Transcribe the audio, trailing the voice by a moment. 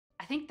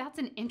think that's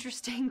an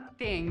interesting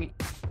thing.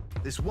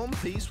 This one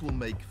piece will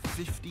make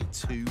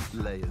 52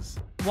 layers.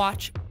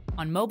 Watch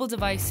on mobile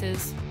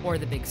devices or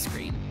the big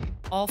screen.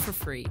 All for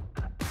free.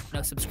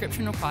 No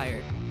subscription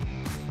required.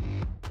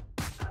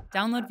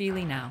 Download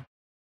Veely now.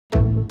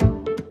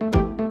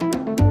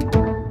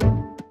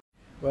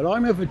 Well,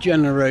 I'm of a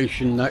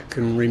generation that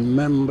can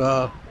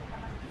remember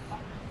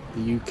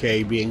the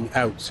UK being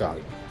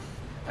outside.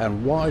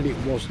 And while it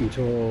wasn't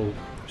all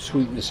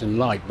sweetness and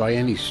light by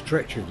any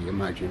stretch of the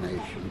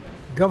imagination,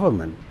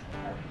 government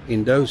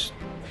in those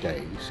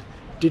days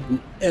didn't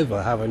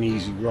ever have an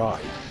easy ride.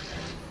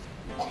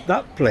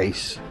 That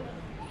place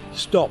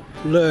stopped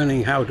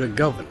learning how to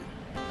govern,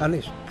 and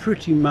it's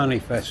pretty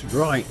manifest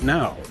right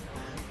now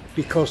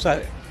because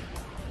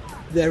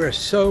there are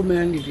so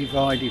many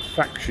divided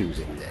factions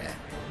in there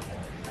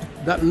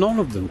that none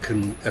of them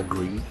can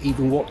agree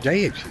even what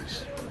day it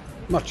is,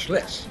 much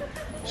less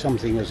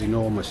something as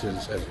enormous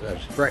as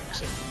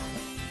Brexit.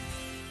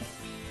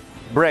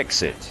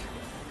 Brexit.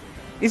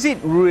 Is it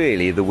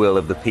really the will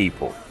of the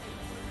people?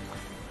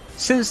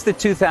 Since the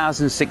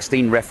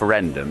 2016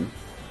 referendum,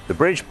 the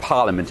British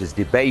Parliament has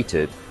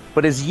debated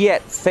but has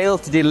yet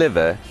failed to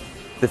deliver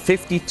the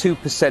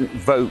 52%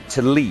 vote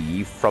to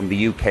leave from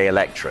the UK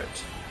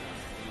electorate.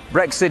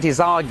 Brexit is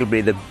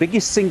arguably the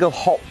biggest single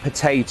hot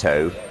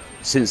potato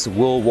since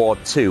World War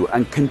II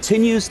and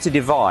continues to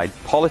divide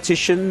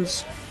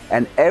politicians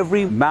and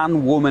every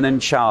man, woman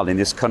and child in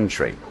this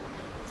country.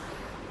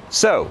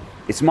 So,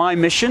 it's my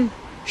mission,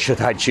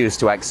 should I choose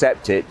to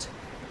accept it,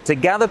 to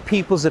gather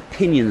people's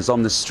opinions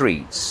on the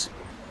streets,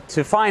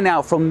 to find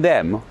out from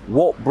them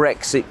what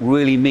Brexit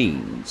really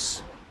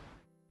means.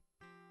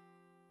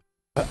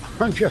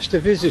 I'm just a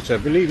visitor,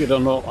 believe it or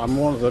not. I'm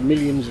one of the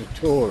millions of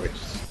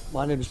tourists.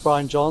 My name is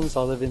Brian Johns.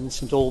 I live in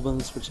St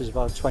Albans, which is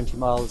about 20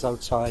 miles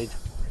outside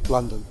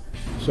London.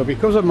 So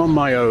because I'm on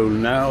my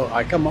own now,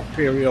 I come up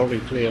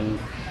periodically and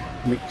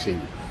mix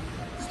in,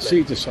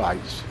 see the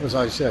sights. As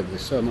I said,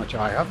 there's so much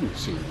I haven't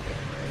seen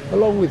yet,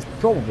 along with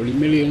probably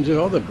millions of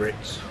other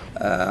Brits.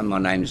 My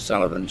name's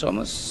Sullivan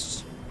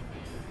Thomas,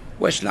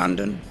 West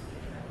London,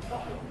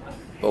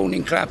 born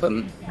in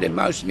Clapham, lived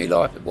most of my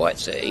life at White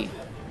City.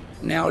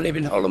 Now I live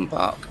in Holland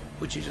Park,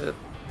 which is a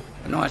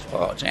nice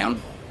part of town.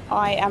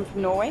 I am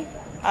from Norway.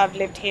 I've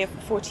lived here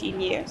for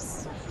 14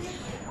 years,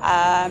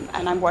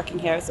 and I'm working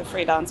here as a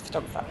freelance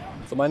photographer.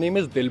 So my name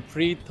is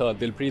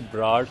Dilpreet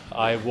Brad.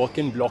 I work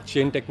in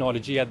blockchain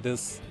technology at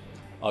this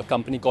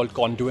company called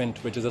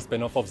Conduent, which is a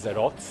spin-off of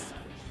Xerox.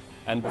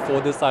 And before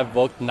this, I've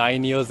worked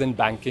 9 years in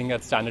banking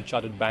at Standard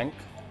Chartered Bank.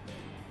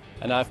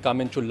 And I've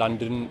come into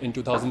London in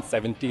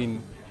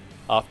 2017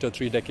 after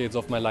 3 decades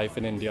of my life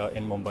in India,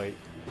 in Mumbai.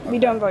 We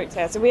don't vote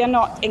here, so we are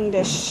not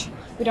English.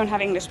 We don't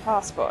have English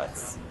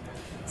passports.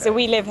 So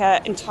we live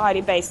here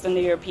entirely based on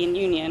the European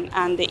Union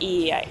and the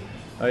EEA.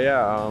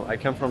 I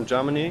come from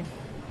Germany.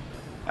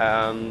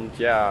 And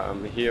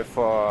I'm here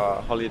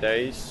for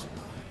holidays.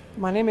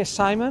 My name is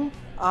Simon.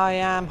 I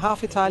am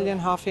half Italian,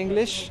 half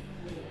English.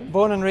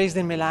 Born and raised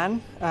in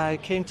Milan. I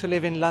came to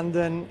live in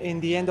London in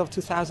the end of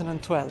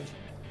 2012.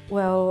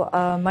 Well,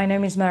 my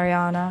name is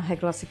Mariana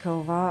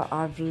Heglasikova.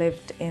 I've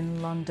lived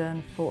in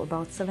London for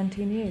about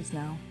 17 years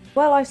now.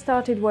 Well, I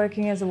started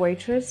working as a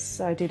waitress.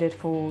 I did it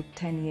for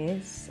 10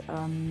 years.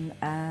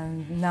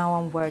 And now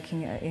I'm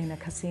working in a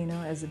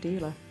casino as a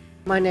dealer.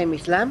 My name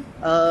is Lam.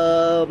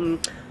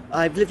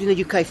 I've lived in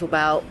the UK for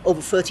about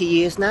over 30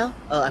 years now.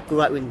 I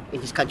grew up in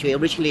this country.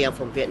 Originally I'm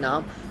from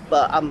Vietnam,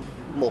 but I'm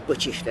more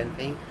British than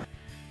anything.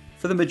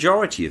 For the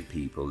majority of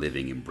people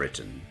living in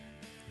Britain,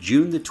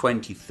 June the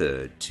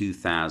 23rd,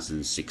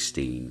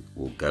 2016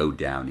 will go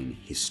down in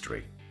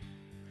history.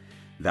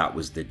 That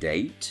was the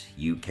date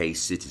UK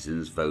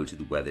citizens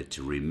voted whether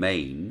to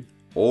remain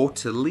or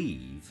to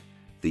leave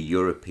the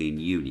European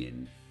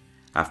Union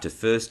after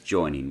first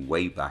joining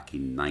way back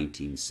in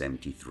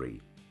 1973.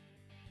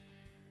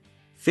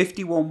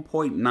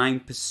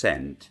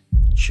 51.9%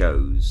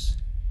 chose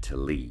to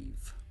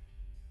leave.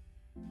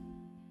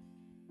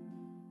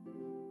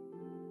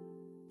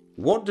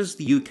 What does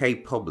the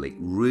UK public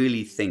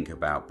really think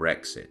about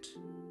Brexit?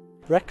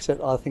 Brexit,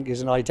 I think,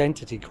 is an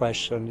identity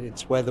question.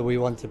 It's whether we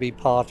want to be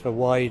part of a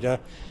wider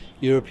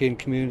European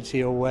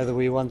community or whether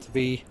we want to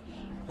be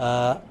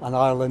an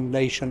island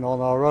nation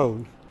on our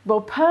own. Well,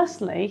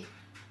 personally,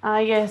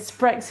 I guess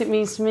Brexit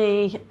means to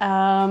me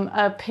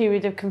a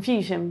period of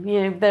confusion.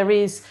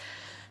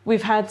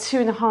 We've had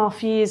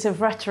 2.5 years of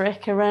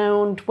rhetoric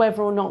around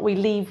whether or not we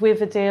leave with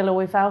a deal or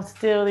without a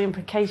deal, the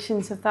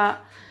implications of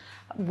that,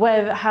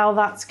 how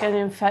that's going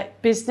to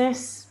affect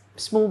business,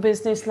 small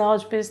business,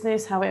 large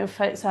business, how it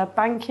affects our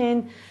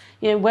banking,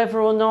 whether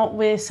or not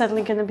we're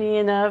suddenly going to be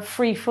in a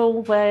free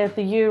fall where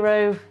the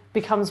euro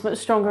becomes much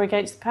stronger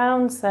against the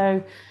pound.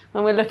 So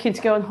when we're looking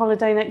to go on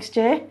holiday next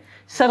year,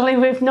 suddenly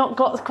we've not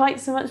got quite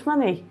so much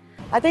money.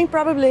 I think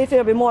probably it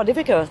will be more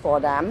difficult for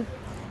them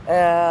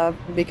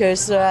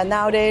because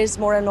nowadays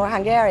more and more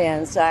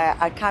Hungarians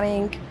are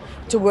coming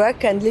to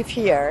work and live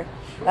here.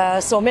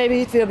 So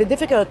maybe it will be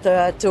difficult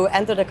to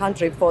enter the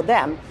country for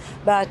them.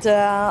 But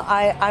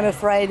I'm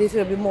afraid it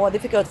will be more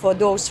difficult for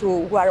those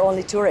who are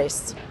only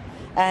tourists.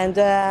 And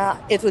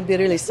it would be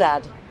really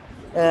sad.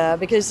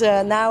 Because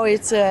now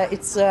it's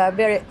a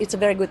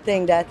very good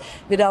thing that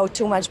without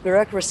too much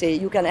bureaucracy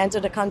you can enter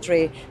the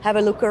country, have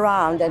a look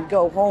around and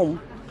go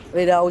home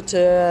without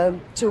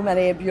too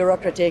many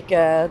bureaucratic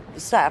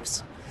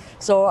steps.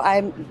 So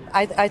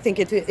I think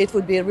it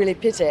would be a really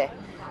pity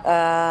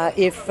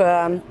if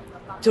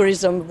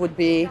tourism would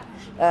be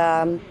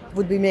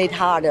made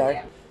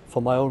harder.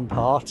 For my own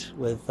part,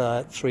 with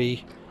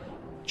 3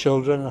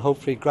 children and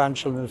hopefully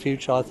grandchildren in the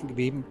future, I think it'd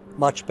be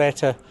much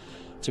better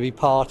to be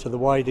part of the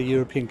wider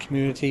European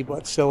community,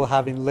 but still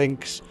having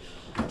links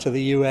to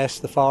the US,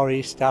 the Far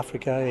East,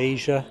 Africa,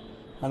 Asia,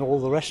 and all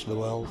the rest of the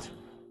world.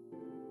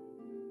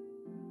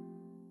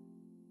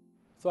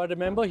 So I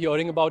remember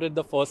hearing about it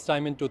the first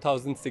time in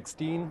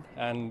 2016,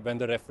 and when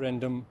the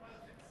referendum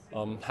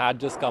had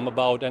just come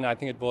about, and I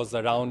think it was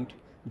around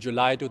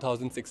July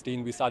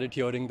 2016, we started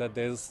hearing that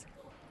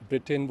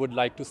Britain would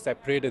like to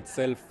separate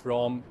itself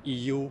from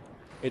EU.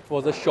 It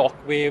was a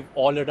shockwave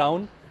all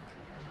around.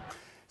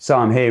 So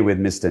I'm here with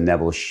Mr.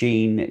 Neville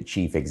Sheen,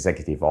 Chief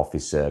Executive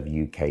Officer of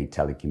UK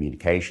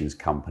telecommunications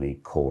company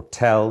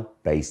Cortel,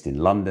 based in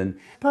London.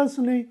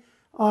 Personally,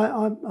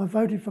 I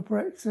voted for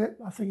Brexit.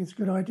 I think it's a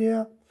good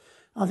idea.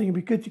 I think it'd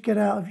be good to get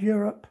out of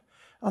Europe.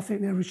 I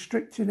think they're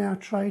restricting our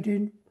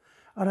trading.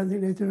 I don't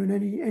think they're doing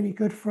any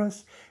good for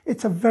us.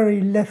 It's a very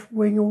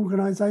left-wing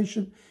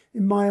organisation,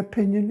 in my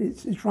opinion.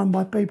 It's run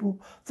by people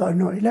that are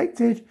not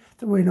elected,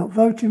 that we're not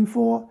voting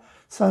for.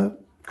 So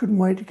couldn't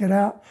wait to get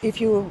out.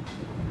 If you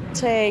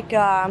take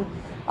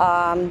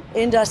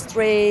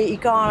industry,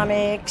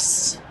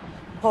 economics,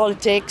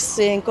 politics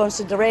in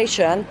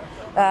consideration,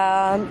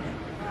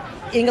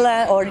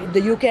 England or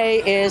the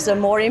UK is a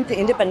more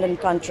independent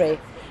country,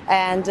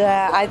 and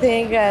I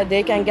think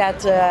they can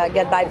get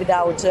by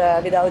without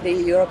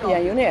the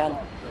European Union.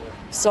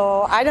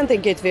 So I don't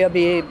think it will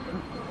be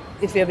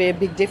a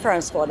big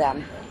difference for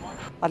them.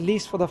 At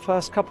least for the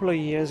first couple of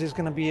years, it's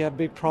going to be a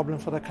big problem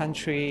for the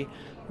country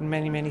in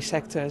many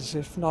sectors,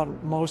 if not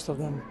most of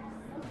them.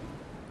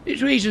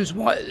 There's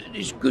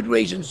good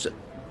reasons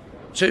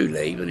to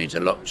leave, and it's a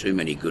lot too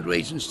many good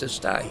reasons to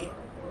stay.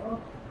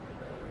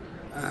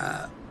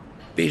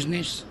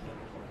 Business,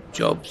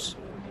 jobs.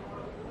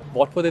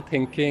 What were they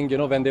thinking,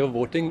 when they were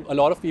voting? A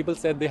lot of people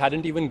said they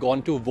hadn't even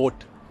gone to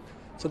vote.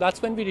 So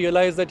that's when we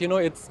realized that,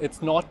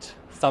 it's not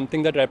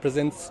something that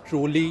represents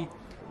truly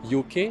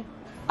UK.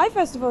 I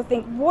first of all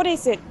think, what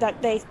is it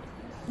that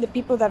the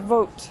people that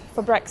vote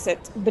for Brexit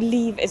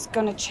believe is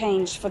going to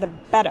change for the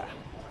better?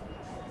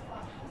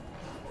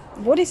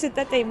 What is it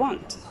that they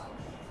want?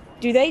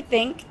 Do they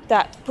think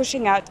that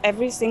pushing out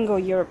every single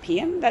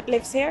European that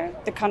lives here,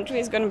 the country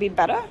is going to be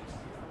better?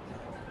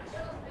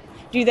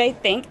 Do they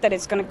think that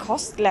it's going to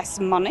cost less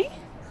money?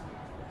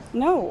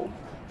 No,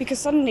 because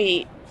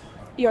suddenly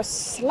you're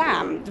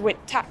slammed with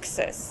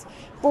taxes,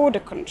 border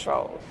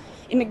control,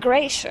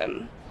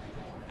 immigration,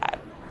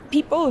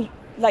 people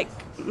like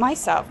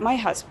myself, my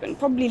husband,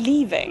 probably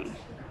leaving.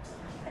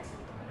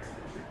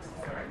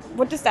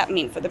 What does that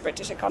mean for the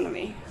British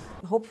economy?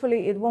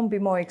 Hopefully it won't be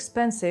more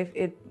expensive.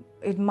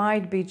 It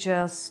might be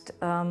just,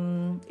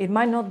 it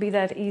might not be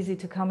that easy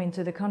to come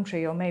into the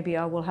country, or maybe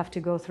I will have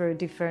to go through a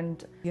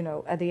different,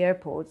 at the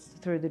airports,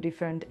 through the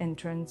different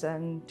entrance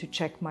and to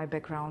check my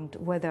background,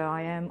 whether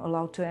I am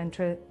allowed to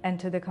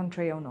enter the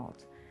country or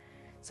not.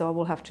 So I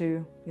will have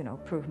to,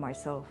 prove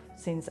myself,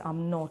 since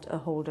I'm not a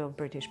holder of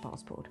British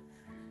passport.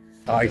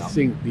 I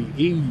think the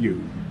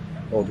EU,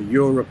 or the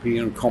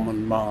European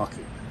Common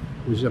Market,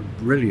 was a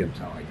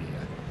brilliant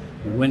idea.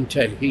 And when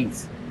Ted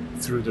Heath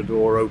threw the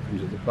door open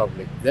to the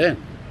public, then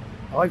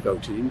I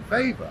voted in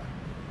favour,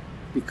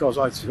 because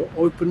I thought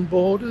open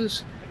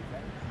borders,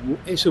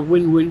 it's a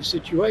win-win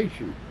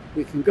situation.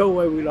 We can go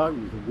where we like,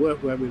 we can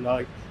work where we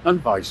like,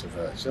 and vice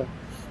versa.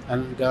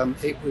 And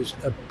it was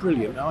a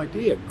brilliant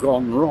idea,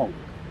 gone wrong.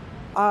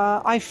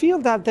 I feel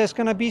that there's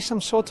going to be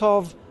some sort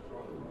of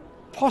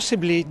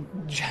possibly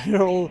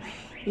general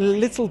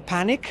little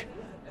panic.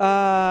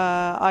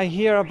 I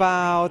hear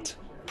about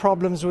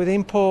problems with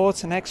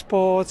imports and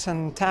exports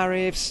and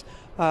tariffs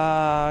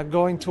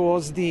going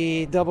towards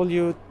the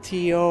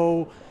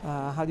WTO,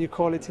 how do you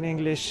call it in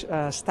English,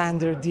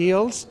 standard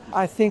deals.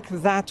 I think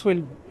that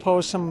will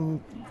pose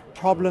some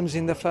problems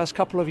in the first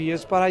couple of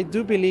years, but I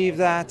do believe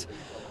that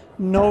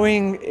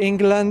knowing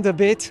England a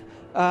bit,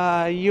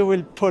 you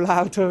will pull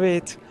out of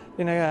it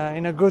in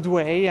a good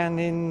way, and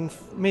in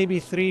maybe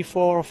 3,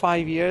 4 or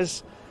 5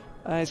 years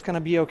it's going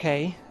to be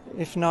okay,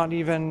 if not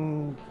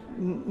even,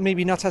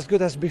 maybe not as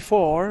good as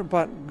before,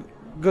 but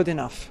good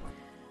enough.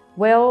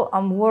 Well,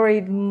 I'm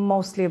worried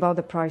mostly about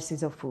the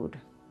prices of food,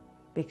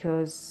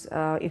 because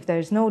if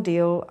there's no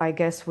deal, I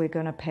guess we're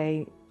going to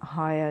pay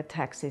higher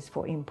taxes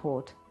for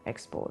import,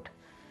 export.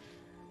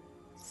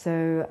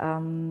 So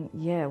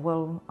yeah,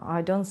 well,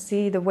 I don't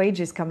see the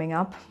wages coming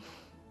up.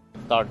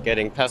 Start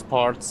getting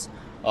passports.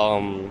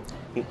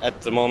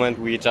 At the moment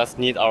we just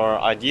need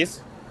our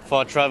IDs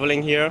for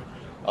traveling here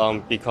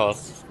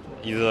because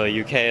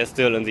the UK is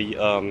still in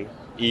the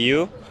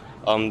EU.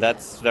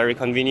 That's very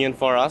convenient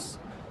for us.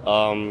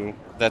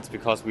 That's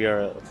because we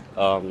are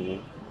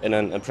in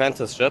an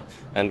apprenticeship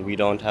and we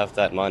don't have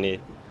that money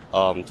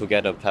to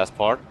get a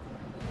passport.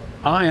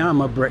 I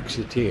am a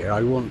Brexiteer.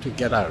 I want to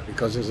get out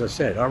because, as I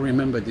said, I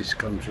remember this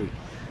country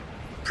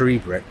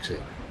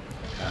pre-Brexit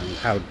and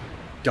how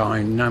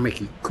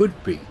dynamic it could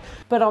be.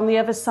 But on the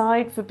other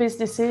side, for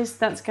businesses,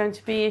 that's going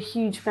to be a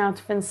huge amount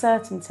of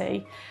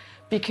uncertainty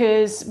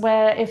because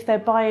if they're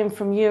buying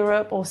from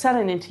Europe or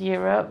selling into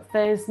Europe,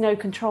 there's no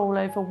control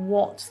over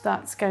what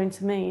that's going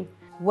to mean.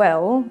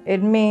 Well,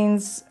 it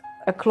means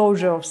a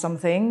closure of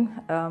something,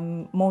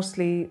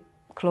 mostly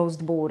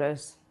closed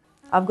borders.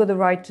 I've got the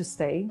right to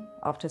stay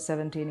after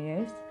 17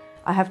 years.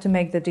 I have to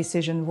make the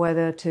decision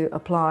whether to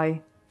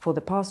apply for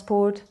the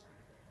passport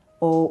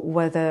or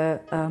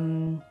whether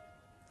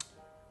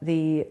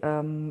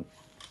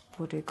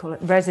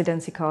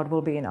residency card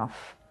will be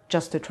enough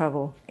just to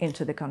travel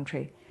into the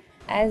country.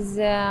 As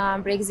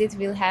Brexit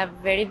will have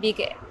very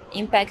big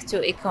impact to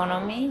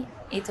economy,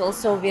 it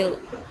also will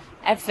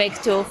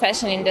affect to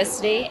fashion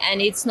industry,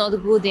 and it's not a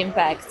good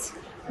impact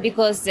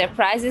because the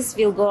prices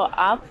will go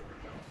up.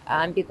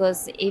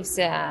 Because if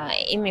the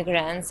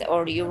immigrants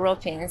or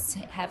Europeans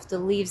have to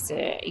leave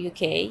the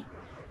UK,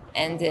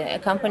 and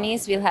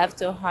companies will have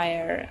to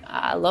hire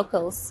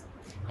locals,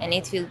 and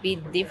it will be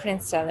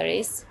different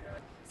salaries.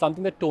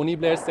 Something that Tony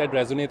Blair said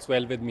resonates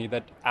well with me,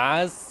 that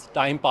as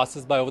time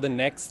passes by over the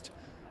next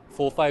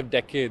 4-5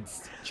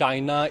 decades,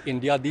 China,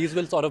 India, these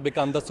will sort of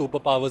become the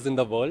superpowers in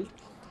the world.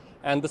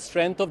 And the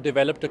strength of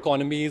developed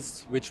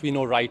economies, which we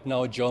know right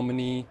now,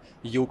 Germany,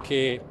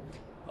 UK,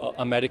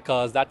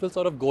 Americas, that will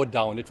sort of go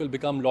down. It will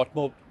become a lot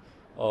more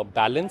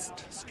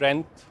balanced.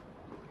 Strength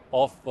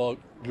of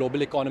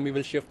global economy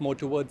will shift more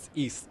towards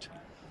east.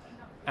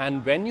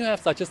 And when you have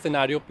such a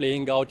scenario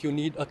playing out, you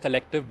need a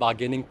collective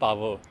bargaining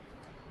power.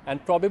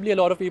 And probably a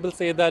lot of people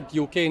say that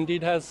UK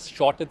indeed has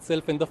shot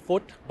itself in the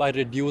foot by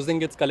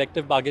reducing its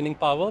collective bargaining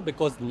power,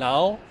 because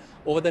now,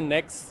 over the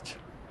next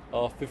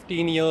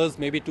 15 years,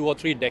 maybe 2 or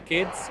 3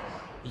 decades,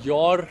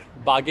 your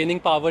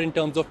bargaining power in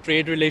terms of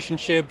trade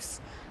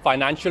relationships,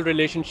 financial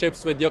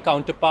relationships with your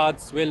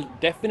counterparts will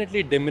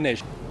definitely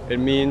diminish. It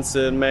means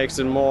it makes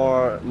it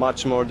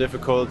much more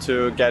difficult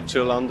to get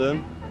to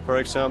London, for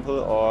example,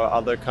 or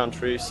other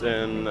countries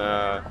in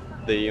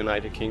the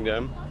United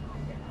Kingdom.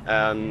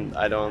 And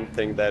I don't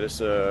think that's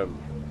good.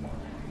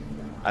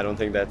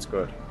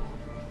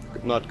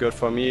 Not good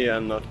for me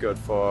and not good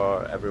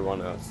for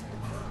everyone else.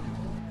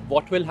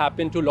 What will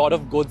happen to a lot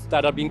of goods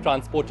that are being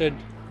transported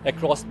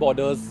across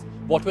borders?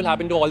 What will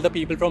happen to all the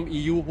people from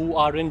EU who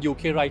are in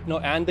UK right now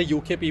and the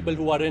UK people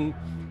who are in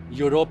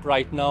Europe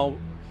right now?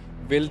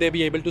 Will they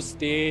be able to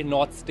stay,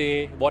 not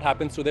stay? What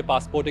happens to their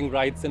passporting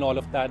rights and all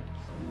of that?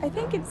 I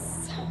think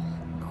it's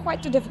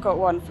quite a difficult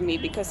one for me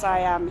because I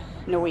am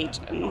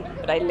Norwegian,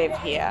 but I live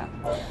here.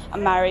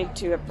 I'm married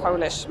to a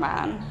Polish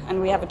man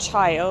and we have a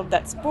child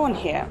that's born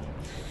here.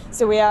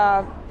 So we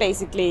are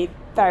basically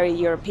very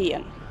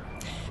European.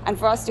 And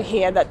for us to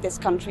hear that this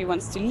country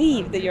wants to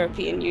leave the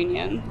European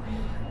Union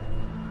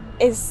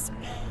is,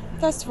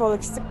 first of all,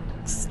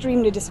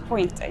 extremely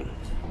disappointing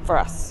for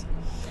us.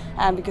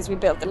 Because we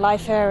built a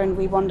life here and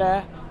we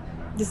wonder,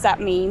 does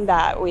that mean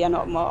that we are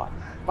not more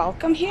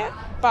welcome here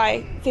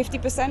by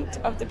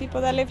 50% of the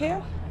people that live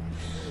here?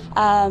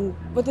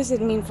 What does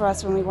it mean for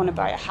us when we want to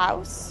buy a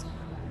house?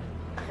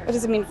 What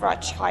does it mean for our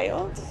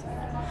child?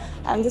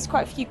 There's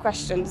quite a few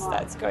questions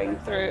that's going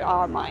through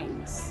our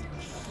minds.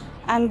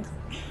 And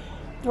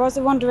we're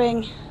also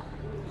wondering,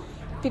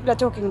 people are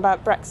talking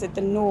about Brexit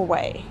and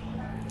Norway.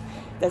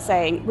 They're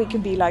saying we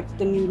could be like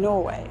the new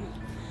Norway.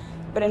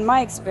 But in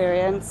my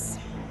experience,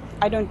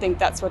 I don't think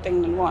that's what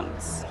England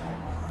wants.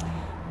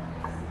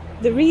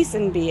 The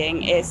reason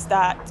being is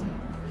that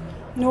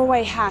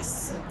Norway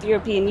has the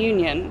European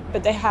Union,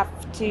 but they have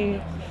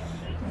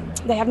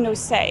no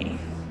say.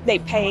 They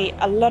pay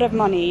a lot of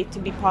money to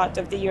be part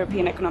of the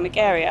European Economic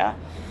Area,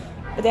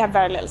 but they have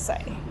very little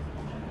say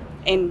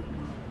in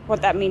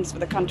what that means for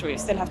the country. We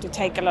still have to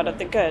take a lot of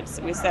the goods,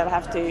 and we still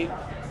have to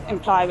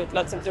comply with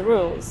lots of the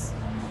rules.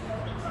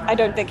 I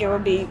don't think it will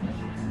be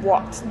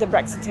what the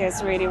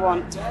Brexiteers really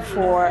want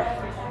for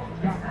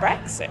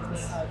Brexit.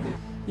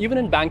 Even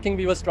in banking,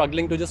 we were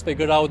struggling to just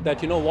figure out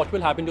that, what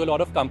will happen to a lot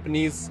of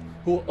companies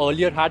who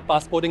earlier had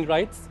passporting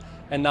rights,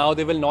 and now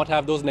they will not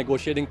have those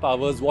negotiating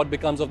powers. What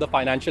becomes of the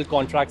financial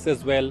contracts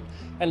as well?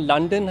 And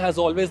London has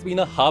always been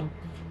a hub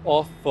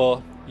of,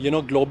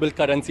 global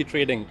currency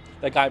trading.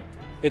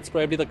 It's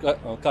probably the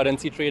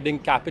currency trading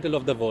capital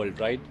of the world,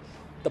 right?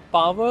 The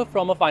power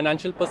from a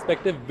financial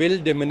perspective will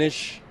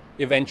diminish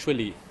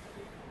eventually.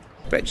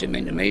 Brexit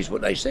meant to me is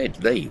what they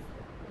said, leave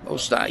or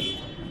stay.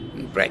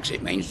 And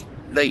Brexit means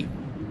leave.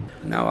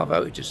 Now I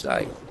voted to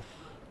stay.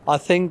 I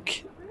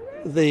think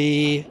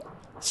the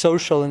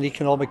social and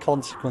economic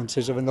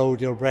consequences of a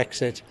no-deal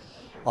Brexit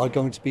are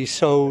going to be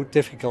so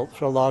difficult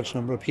for a large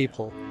number of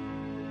people.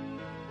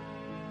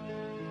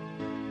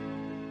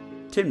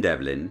 Tim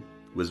Devlin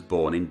was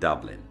born in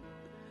Dublin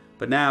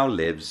but now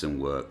lives and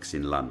works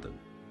in London.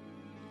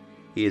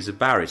 He is a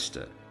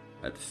barrister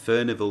at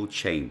Furnivall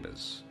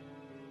Chambers.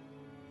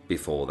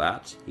 Before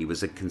that, he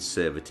was a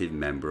Conservative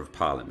Member of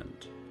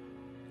Parliament.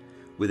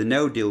 With a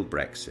no-deal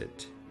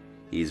Brexit,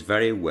 he is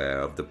very aware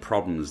of the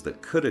problems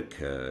that could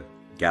occur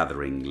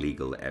gathering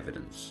legal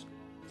evidence.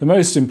 The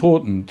most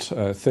important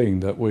thing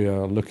that we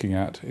are looking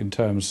at in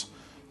terms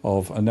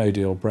of a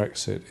no-deal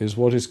Brexit is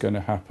what is going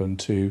to happen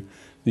to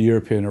the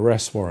European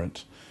arrest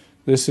warrant.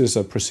 This is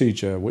a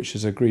procedure which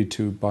is agreed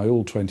to by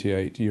all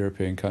 28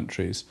 European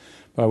countries,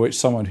 by which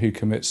someone who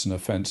commits an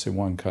offence in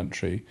one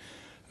country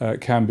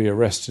can be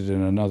arrested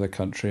in another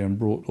country and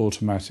brought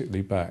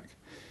automatically back.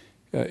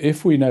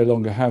 If we no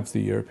longer have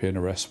the European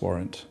arrest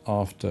warrant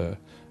after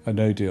a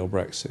no-deal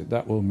Brexit,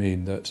 that will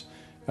mean that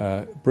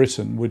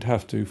Britain would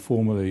have to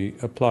formally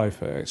apply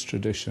for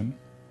extradition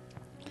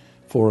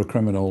for a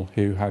criminal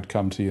who had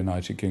come to the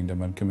United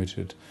Kingdom and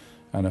committed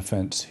an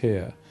offence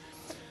here.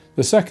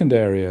 The second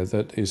area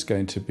that is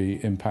going to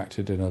be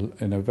impacted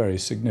in a very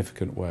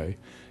significant way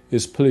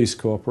is police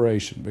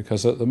cooperation,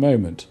 because at the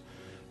moment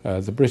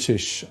the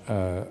British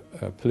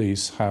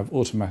police have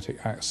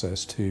automatic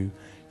access to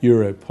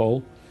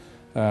Europol,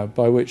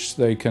 by which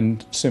they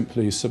can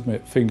simply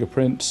submit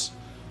fingerprints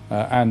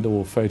and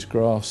or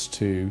photographs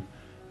to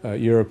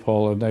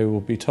Europol, and they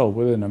will be told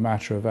within a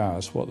matter of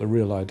hours what the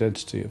real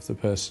identity of the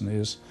person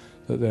is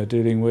that they're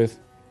dealing with,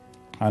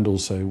 and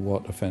also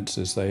what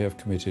offences they have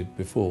committed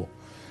before.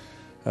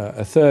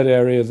 A third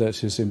area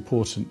that is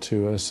important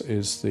to us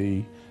is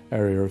the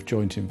area of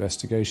joint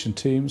investigation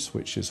teams,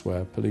 which is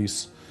where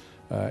police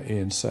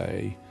in,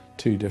 say,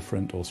 2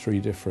 different or 3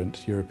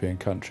 different European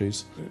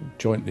countries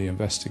jointly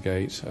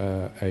investigate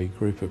a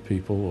group of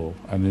people or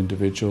an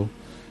individual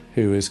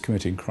who is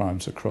committing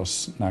crimes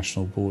across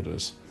national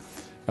borders.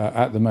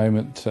 At the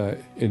moment,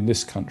 in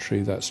this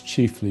country, that's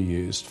chiefly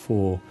used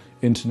for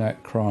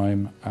internet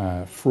crime,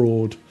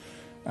 fraud,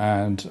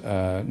 and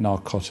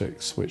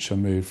narcotics, which are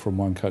moved from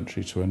one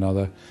country to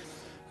another.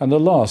 And the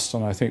last,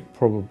 and I think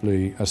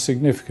probably a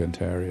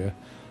significant area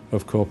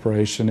of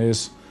cooperation,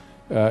 is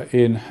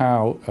in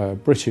how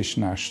British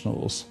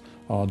nationals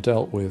are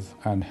dealt with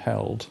and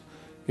held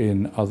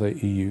in other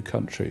EU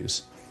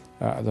countries.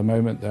 At the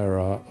moment, there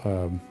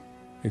are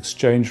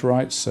exchange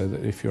rights, so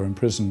that if you're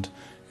imprisoned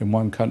in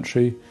one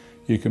country,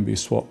 you can be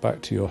swapped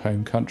back to your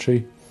home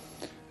country.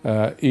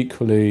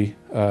 Equally,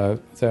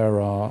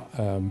 there are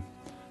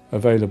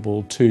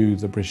available to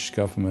the British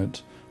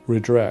government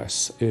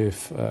redress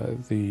if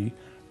the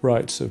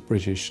rights of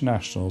British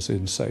nationals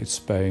in, say,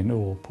 Spain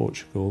or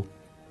Portugal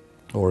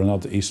or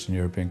another Eastern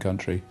European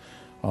country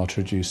are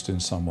traduced in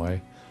some way.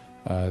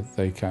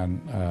 They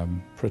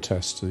can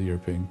protest to the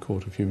European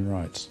Court of Human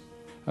Rights.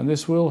 And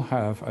this will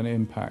have an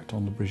impact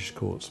on the British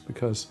courts,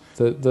 because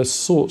the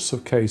sorts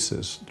of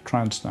cases,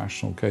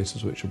 transnational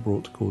cases which are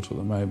brought to court at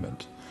the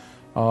moment,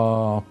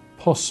 are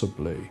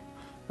possibly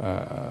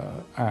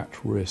at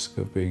risk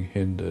of being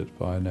hindered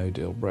by a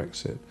no-deal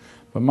Brexit.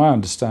 But my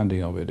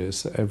understanding of it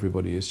is that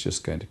everybody is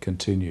just going to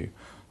continue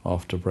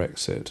after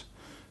Brexit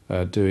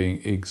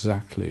doing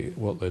exactly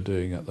what they're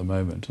doing at the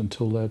moment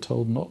until they're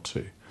told not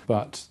to.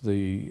 But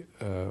we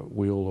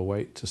all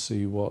await to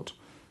see what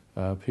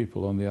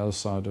people on the other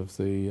side of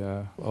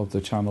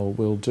the channel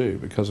will do,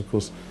 because of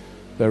course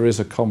there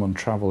is a common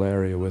travel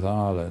area with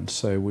Ireland,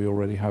 so we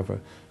already have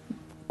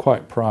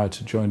quite prior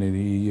to joining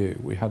the EU,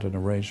 we had an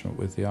arrangement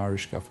with the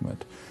Irish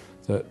government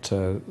that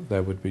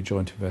there would be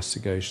joint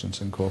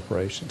investigations and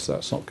cooperation, so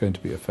that's not going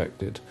to be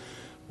affected.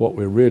 What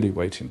we're really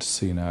waiting to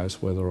see now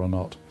is whether or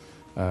not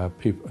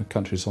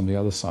countries on the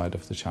other side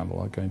of the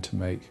channel are going to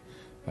make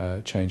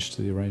change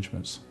to the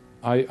arrangements.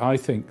 I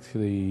think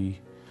the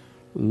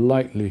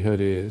likelihood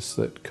is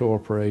that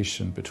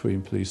cooperation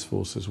between police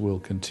forces will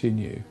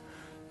continue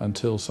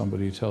until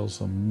somebody tells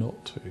them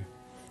not to,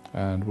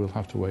 and we'll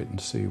have to wait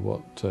and see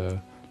what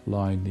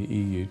line the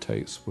EU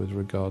takes with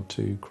regard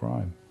to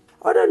crime.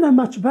 I don't know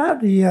much about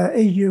the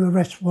EU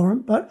arrest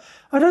warrant, but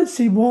I don't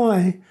see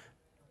why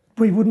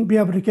we wouldn't be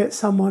able to get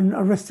someone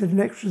arrested and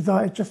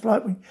extradited just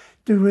like we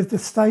do with the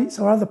States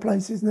or other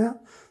places now.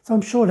 So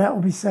I'm sure that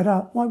will be set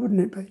up. Why wouldn't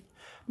it be?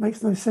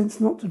 Makes no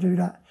sense not to do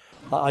that.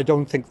 I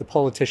don't think the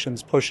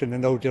politicians pushing a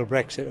no-deal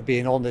Brexit are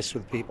being honest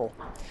with people.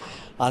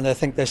 And I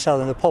think they're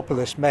selling a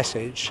populist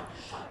message,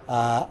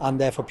 and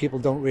therefore people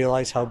don't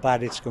realise how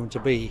bad it's going to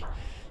be.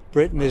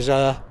 Britain is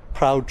a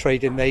proud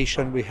trading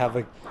nation. We have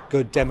a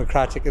good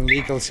democratic and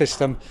legal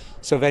system,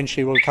 so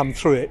eventually we'll come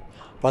through it.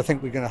 But I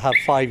think we're going to have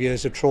 5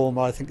 years of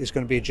trauma. I think there's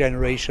going to be a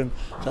generation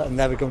that are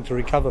never going to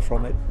recover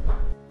from it.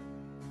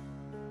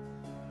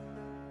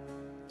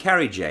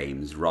 Carrie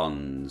James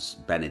runs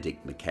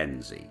Benedict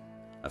Mackenzie,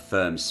 a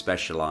firm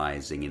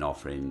specialising in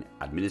offering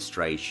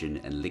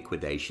administration and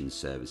liquidation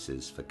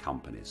services for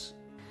companies.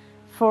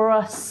 for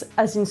us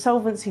as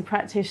insolvency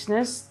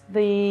practitioners,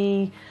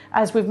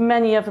 as with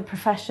many other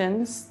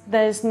professions,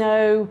 there's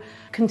no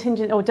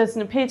contingent, or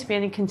doesn't appear to be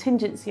any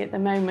contingency at the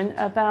moment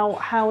about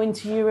how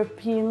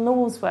inter-European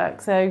laws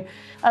work. So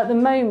at the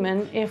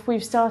moment, if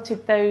we've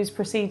started those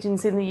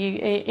proceedings in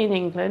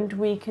England,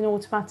 we can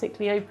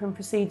automatically open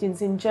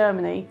proceedings in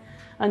Germany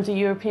under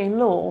European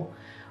law,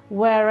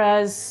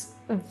 whereas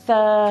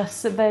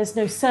there's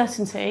no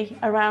certainty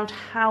around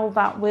how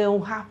that will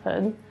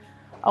happen,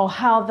 or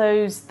how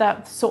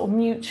that sort of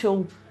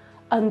mutual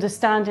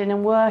understanding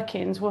and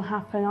workings will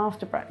happen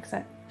after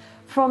Brexit.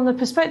 From the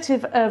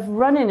perspective of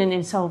running an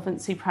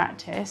insolvency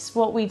practice,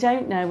 what we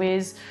don't know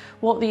is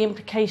what the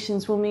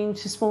implications will mean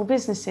to small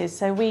businesses.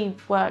 So we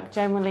work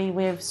generally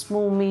with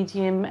small,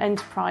 medium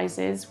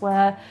enterprises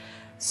where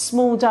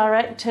small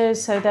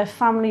directors, so they're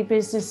family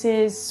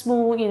businesses,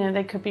 small,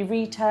 they could be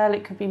retail,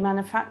 it could be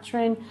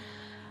manufacturing.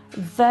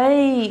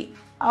 They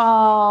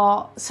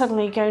are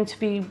suddenly going to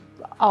be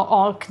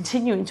are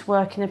continuing to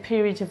work in a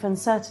period of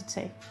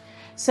uncertainty.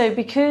 So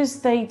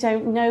because they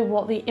don't know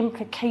what the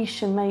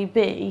implication may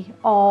be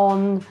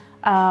on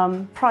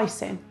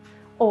pricing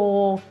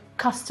or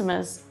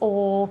customers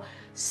or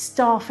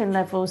staffing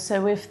levels,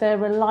 so if they're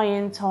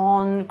reliant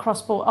on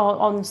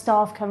on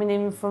staff coming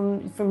in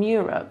from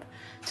Europe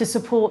to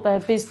support their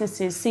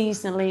businesses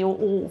seasonally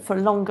or for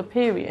longer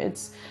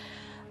periods,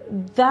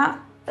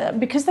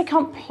 because they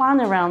can't plan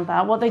around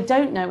that, what they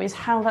don't know is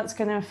how that's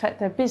going to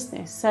affect their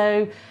business.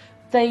 So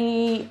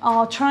they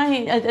are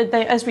trying,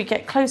 as we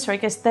get closer, I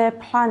guess they're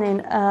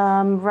planning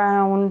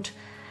around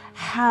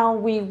how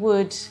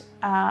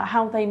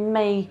they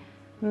may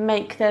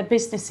make their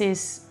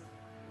businesses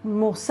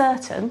more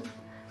certain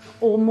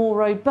or more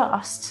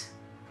robust.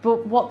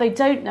 But what they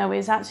don't know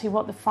is actually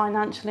what the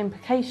financial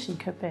implication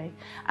could be,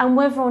 and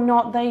whether or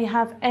not they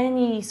have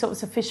any sort of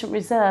sufficient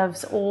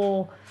reserves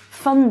or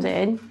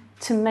funding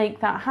to make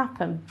that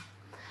happen.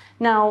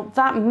 Now,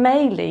 that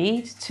may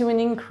lead to an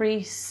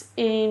increase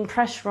in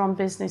pressure on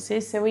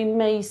businesses, so we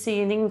may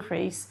see an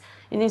increase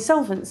in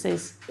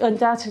insolvencies.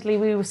 Undoubtedly,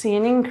 we will see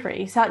an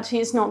increase. Actually,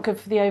 it's not good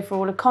for the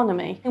overall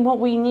economy. And what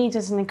we need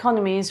as an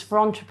economy is for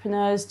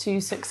entrepreneurs to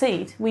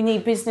succeed. We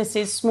need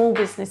businesses, small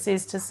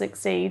businesses, to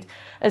succeed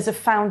as a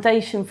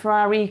foundation for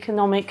our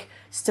economic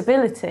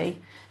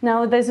stability.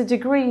 Now, there's a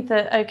degree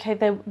that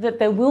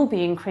there will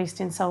be increased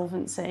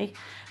insolvency,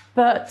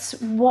 but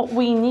what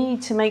we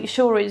need to make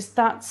sure is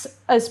that's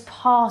as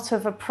part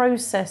of a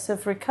process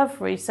of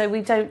recovery, so we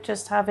don't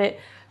just have it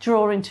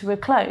draw into a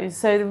close.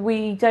 So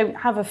we don't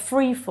have a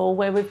free fall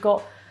where we've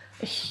got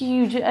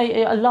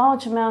a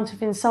large amount of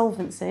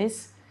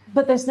insolvencies,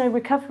 but there's no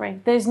recovery.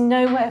 There's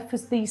nowhere for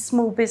these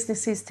small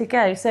businesses to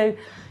go. So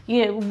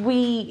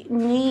we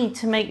need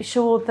to make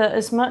sure that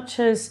as much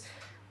as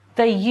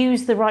they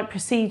use the right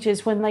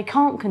procedures when they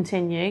can't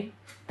continue,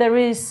 there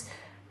is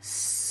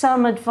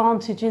some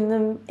advantage in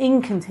them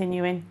in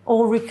continuing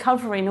or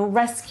recovering or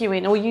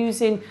rescuing or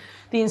using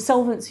the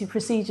insolvency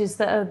procedures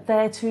that are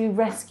there to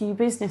rescue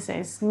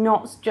businesses,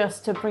 not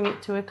just to bring it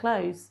to a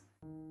close.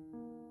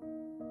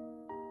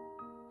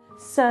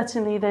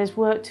 Certainly there's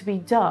work to be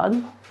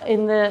done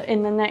in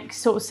the next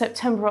sort of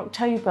September,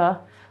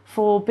 October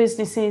for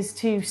businesses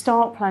to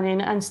start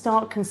planning and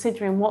start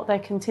considering what their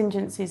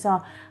contingencies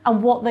are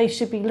and what they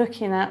should be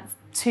looking at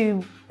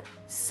to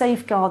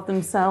safeguard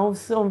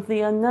themselves of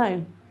the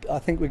unknown. I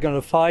think we're going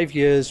to have 5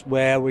 years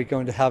where we're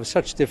going to have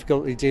such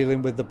difficulty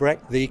dealing with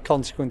the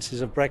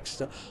consequences of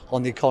Brexit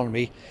on the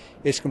economy.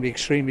 It's going to be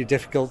extremely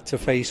difficult to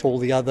face all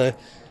the other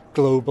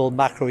global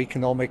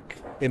macroeconomic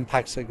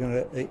impacts that are going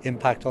to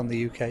impact on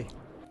the UK.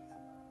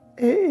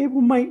 It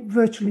will make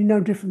virtually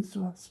no difference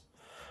to us.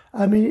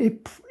 I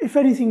mean, if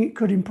anything, it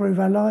could improve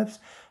our lives.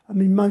 I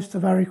mean, most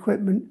of our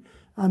equipment,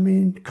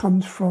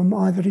 comes from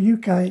either the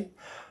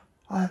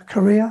UK,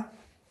 Korea,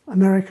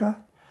 America,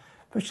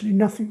 virtually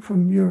nothing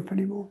from Europe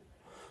anymore.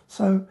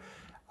 So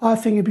I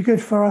think it'd be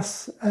good for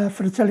us,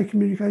 for the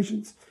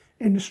telecommunications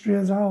industry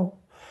as a whole.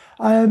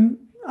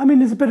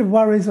 There's a bit of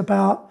worries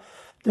about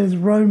there's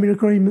roaming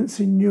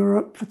agreements in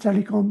Europe for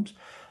telecoms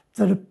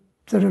that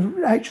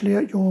are actually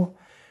at your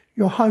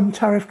home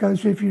tariff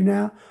goes with you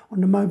now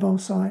on the mobile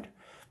side.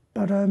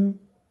 But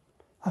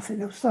I think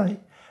they'll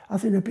stay. I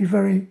think it'd be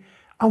very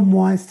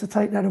unwise to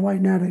take that away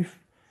now they've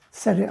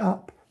set it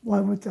up. Why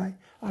would they?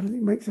 I don't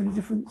think it makes any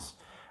difference.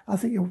 I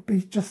think it'll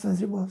be just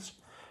as it was.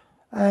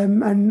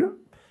 And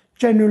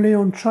generally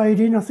on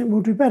trading, I think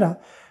we'll do better.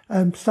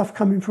 Stuff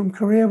coming from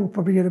Korea, we'll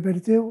probably get a better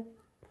deal.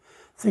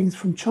 Things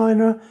from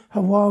China,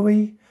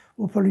 Huawei,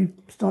 we'll probably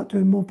start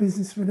doing more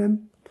business with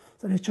them,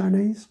 so they're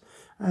Chinese.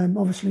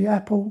 Obviously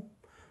Apple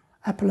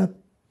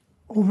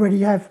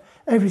already have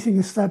everything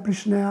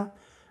established now.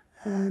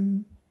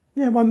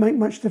 It won't make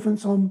much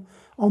difference on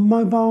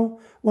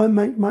mobile, won't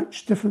make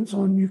much difference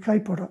on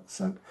UK products.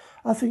 So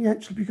I think it'll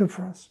actually be good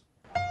for us.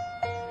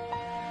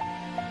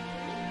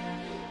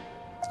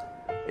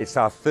 It's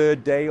our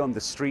third day on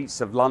the streets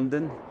of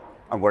London,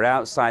 and we're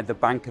outside the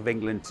Bank of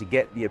England to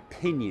get the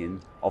opinion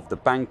of the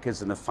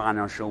bankers and the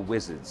financial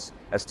wizards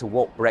as to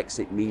what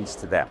Brexit means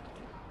to them.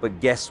 But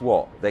guess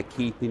what? They're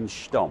keeping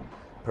stum,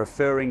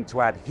 preferring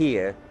to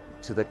adhere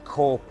to the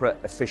corporate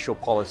official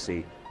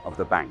policy of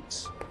the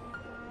banks.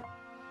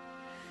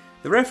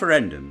 The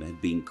referendum had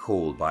been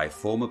called by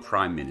former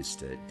Prime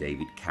Minister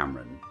David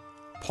Cameron,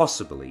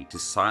 possibly to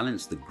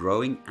silence the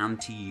growing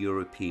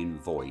anti-European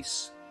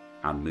voice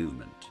and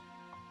movement.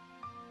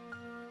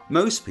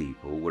 Most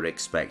people were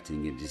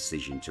expecting a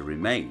decision to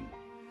remain,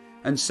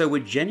 and so were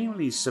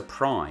genuinely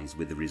surprised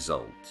with the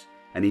result,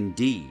 and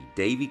indeed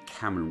David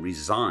Cameron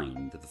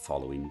resigned the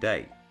following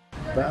day.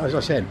 But as I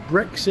said,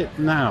 Brexit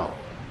now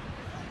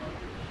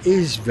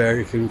is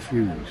very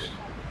confused.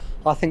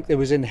 I think there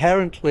was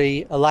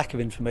inherently a lack of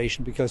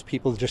information because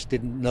people just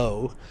didn't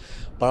know.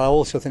 But I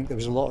also think there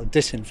was a lot of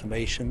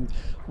disinformation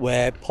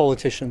where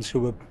politicians who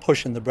were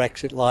pushing the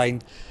Brexit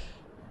line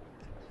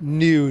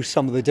knew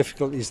some of the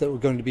difficulties that were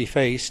going to be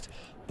faced,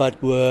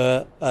 but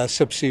were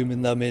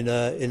subsuming them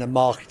in a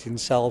marketing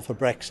sell for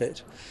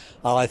Brexit.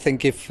 I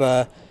think if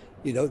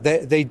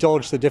they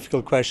dodged the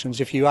difficult questions.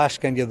 If you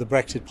ask any of the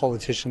Brexit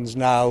politicians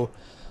now,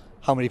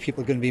 how many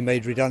people are going to be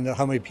made redundant,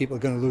 how many people are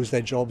going to lose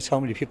their jobs, how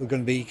many people are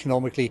going to be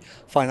economically,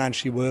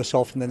 financially worse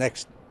off in the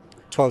next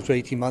 12 to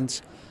 18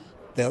 months,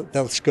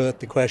 they'll skirt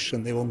the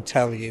question, they won't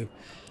tell you.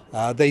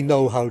 They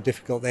know how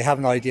difficult, they have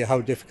an idea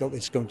how difficult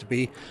it's going to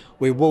be.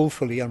 We're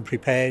woefully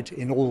unprepared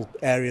in all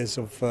areas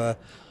of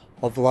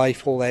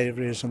life, all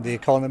areas of the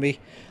economy,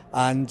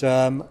 and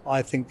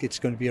I think it's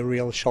going to be a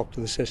real shock to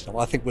the system.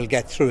 I think we'll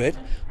get through it,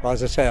 but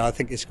as I say, I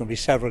think it's going to be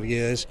several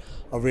years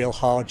of real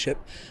hardship,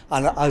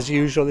 and as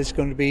usual, it's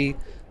going to be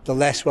the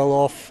less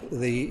well-off,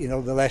 the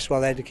less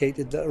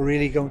well-educated that are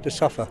really going to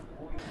suffer.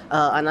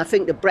 And I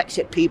think the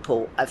Brexit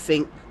people,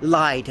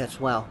 lied as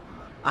well.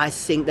 I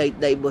think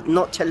they were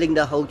not telling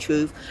the whole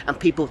truth, and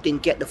people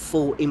didn't get the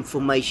full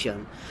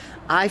information.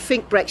 I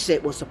think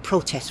Brexit was a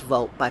protest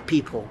vote by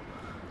people,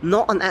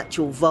 not an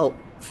actual vote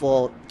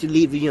to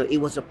leave the Union. It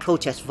was a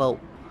protest vote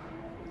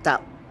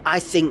that I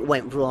think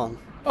went wrong.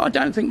 I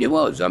don't think there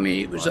was. I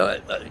mean, it was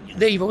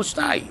leave or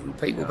stay.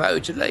 People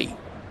voted to leave.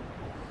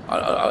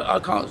 I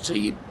can't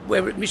see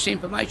where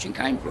misinformation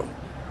came from.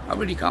 I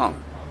really can't.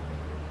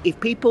 If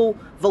people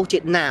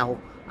voted now,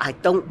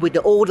 with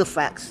all the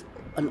facts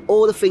and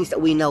all the things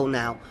that we know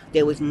now,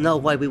 there was no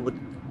way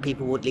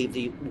people would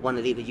want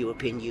to leave the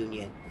European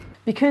Union.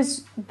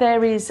 Because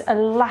there is a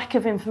lack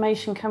of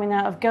information coming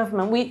out of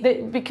government,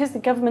 because the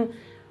government,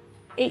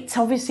 it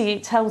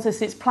tells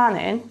us it's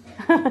planning,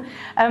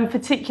 and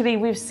particularly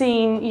we've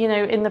seen,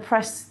 in the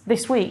press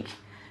this week,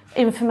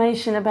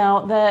 information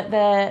about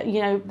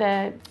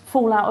their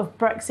fallout of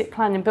Brexit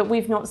planning, but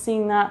we've not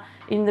seen that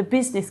in the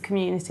business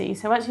community.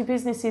 So actually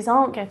businesses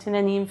aren't getting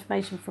any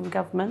information from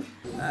government.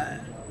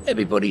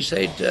 Everybody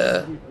said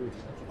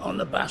on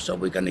the bus,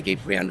 we're going to give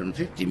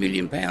 £350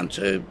 million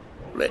to...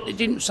 They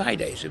didn't say that.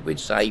 They said we'd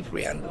save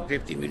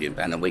 £350 million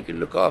and we can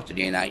look after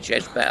the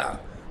NHS better.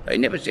 They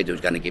never said they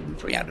was going to give them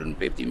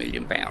 £350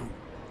 million.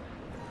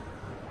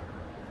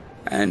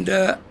 And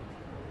I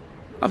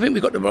think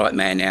we've got the right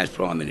man now as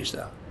Prime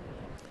Minister.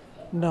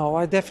 No,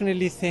 I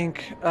definitely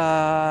think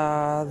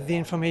the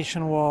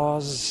information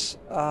was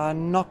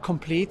not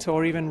complete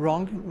or even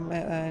wrong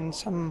in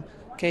some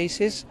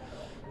cases.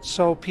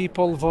 So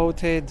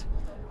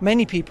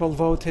many people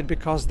voted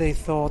because they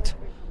thought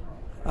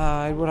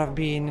it would have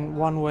been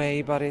one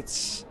way, but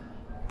it's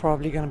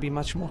probably going to be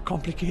much more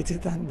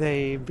complicated than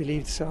they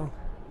believed so.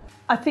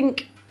 I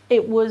think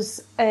it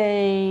was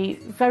a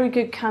very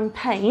good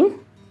campaign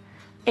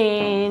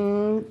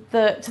in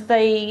that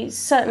they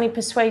certainly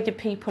persuaded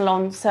people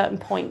on certain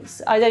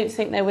points. I don't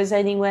think there was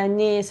anywhere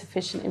near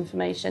sufficient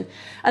information.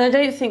 And I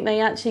don't think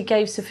they actually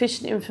gave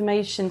sufficient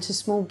information to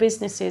small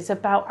businesses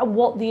about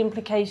what the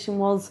implication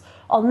was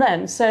on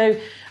them. So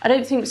I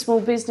don't think small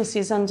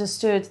businesses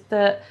understood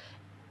that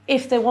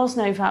if there was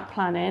no VAT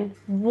planning,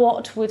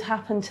 what would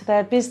happen to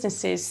their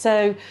businesses.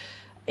 So,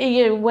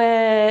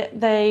 where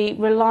they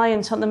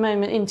reliant at the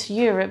moment into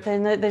Europe,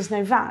 then there's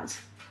no VAT.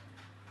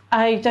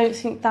 I don't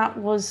think that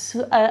was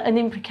an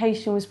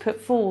implication was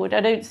put forward.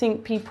 I don't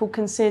think people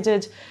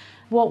considered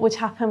what would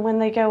happen when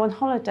they go on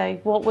holiday,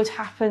 what would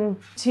happen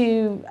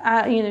to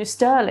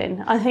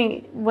sterling. I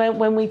think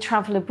when we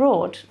travel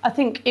abroad, I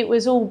think it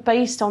was all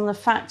based on the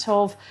fact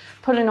of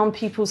pulling on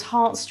people's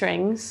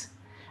heartstrings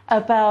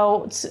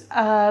about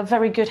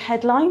very good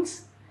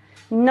headlines.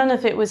 None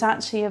of it was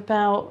actually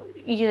about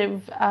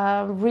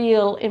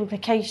real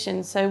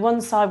implications. So one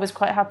side was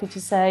quite happy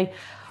to say,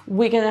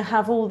 we're going to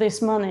have all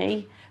this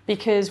money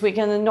because we're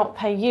going to not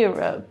pay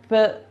Europe,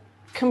 but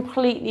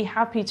completely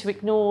happy to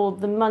ignore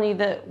the money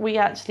that we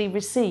actually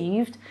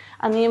received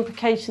and the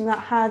implication that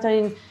had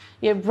on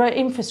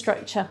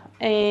infrastructure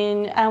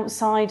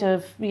outside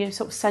of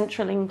sort of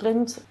central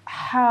England,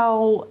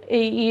 how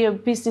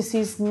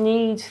businesses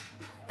need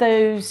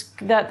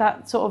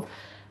that sort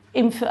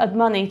of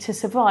money to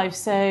survive.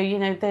 So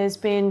there's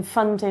been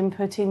funding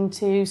put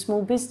into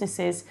small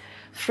businesses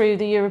through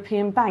the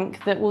European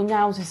Bank that will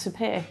now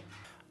disappear.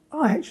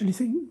 I actually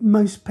think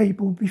most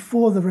people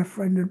before the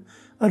referendum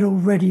had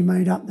already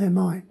made up their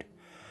mind.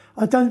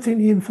 I don't think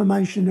the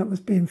information that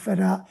was being fed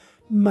out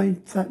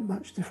made that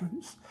much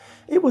difference.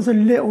 It was a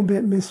little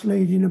bit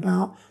misleading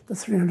about the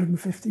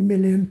 350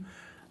 million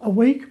a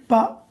week,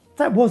 but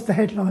that was the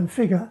headline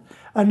figure,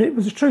 and it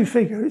was a true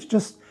figure. It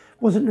just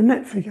wasn't the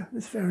net figure.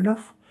 It's fair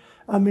enough.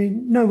 I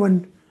mean,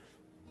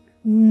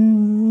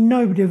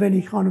 nobody of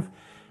any kind of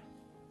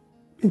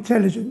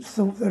intelligence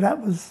thought that that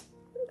was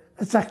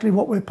exactly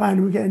what we're paying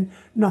and we're getting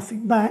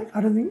nothing back.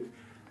 I don't think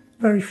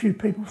very few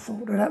people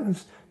thought that that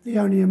was the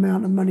only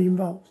amount of money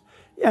involved.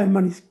 Yeah,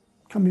 money's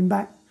coming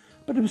back,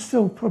 but it was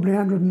still probably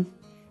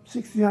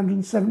 160,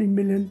 170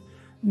 million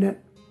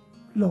net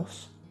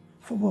loss.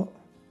 For what?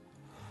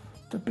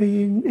 To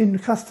be in the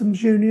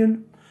customs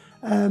union,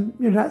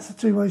 that's a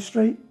two-way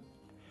street.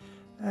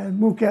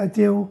 We'll get a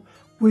deal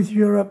with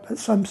Europe at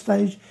some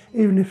stage,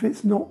 even if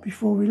it's not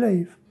before we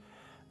leave.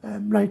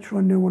 Later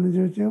on, they'll want to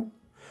do a deal.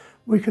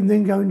 We can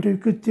then go and do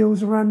good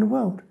deals around the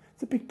world.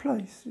 It's a big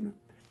place,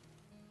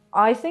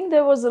 I think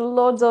there was a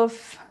lot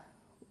of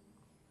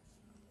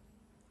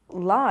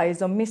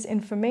lies or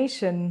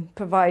misinformation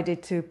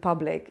provided to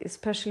public,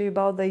 especially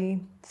about the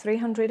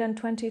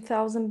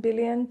 320,000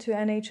 billion to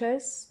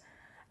NHS.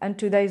 And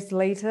 2 days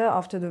later,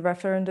 after the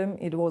referendum,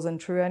 it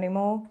wasn't true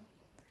anymore.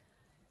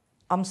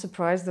 I'm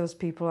surprised those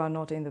people are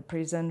not in the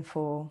prison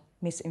for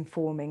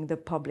misinforming the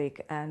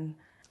public and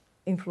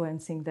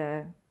influencing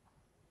their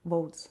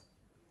votes.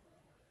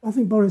 I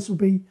think Boris will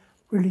be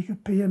really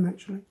good PM,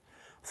 actually.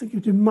 I think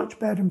he'll do much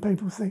better than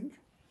people think.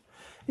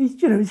 He's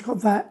got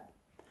that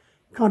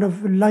kind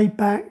of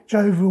laid-back,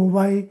 jovial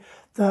way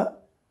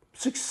that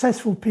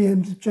successful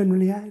PMs have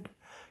generally had.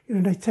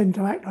 They tend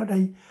to act like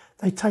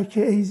they take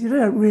it easy. They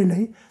don't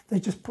really. They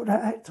just put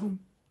that act on.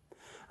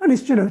 And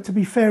it's, to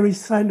be fair,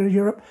 he's saying to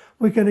Europe,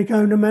 we're going to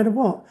go no matter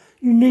what.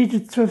 You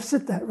needed to have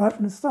said that right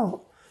from the start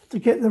to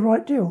get the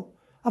right deal.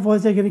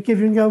 Otherwise, they're going to give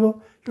you and go,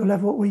 well, you'll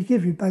have what we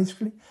give you,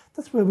 basically.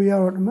 That's where we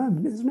are at the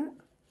moment, isn't it?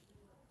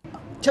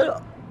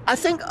 So I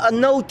think a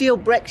no-deal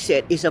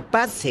Brexit is a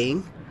bad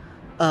thing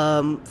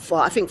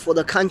for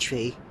the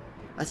country.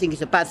 I think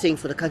it's a bad thing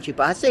for the country,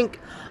 but I think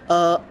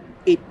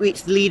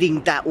it's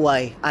leading that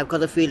way. I've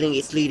got a feeling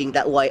it's leading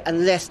that way,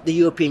 unless the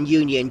European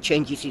Union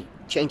changes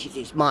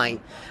its mind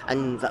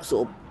and that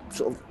sort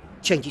of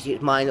changes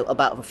its mind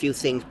about a few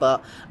things.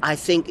 But I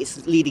think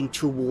it's leading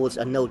towards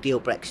a no-deal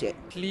Brexit.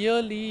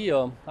 Clearly,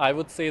 I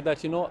would say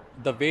that,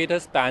 the way it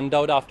has panned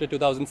out after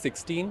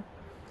 2016,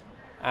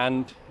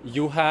 and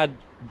you had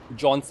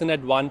Johnson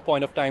at one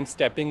point of time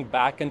stepping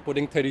back and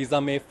putting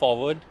Theresa May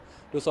forward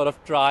to sort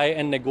of try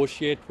and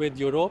negotiate with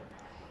Europe.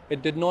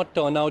 It did not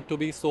turn out to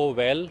be so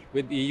well.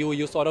 With EU,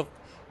 you sort of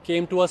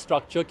came to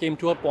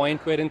a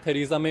point wherein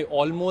Theresa May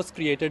almost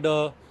created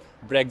a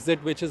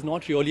Brexit, which is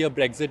not really a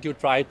Brexit. You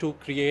try to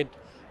create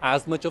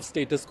as much of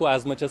status quo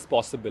as much as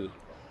possible.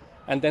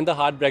 And then the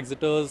hard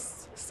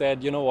Brexiters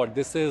said,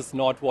 this is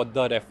not what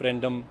the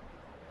referendum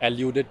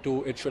alluded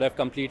to. It should have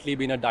completely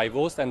been a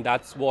divorce, and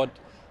that's what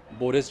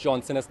Boris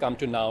Johnson has come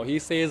to now. He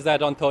says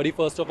that on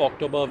 31st of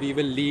October, we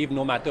will leave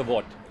no matter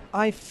what.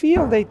 I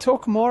feel they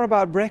talk more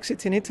about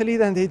Brexit in Italy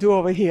than they do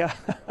over here.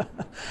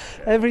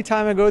 Every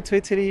time I go to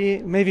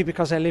Italy, maybe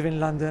because I live in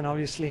London,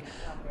 obviously,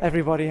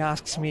 everybody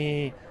asks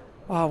me,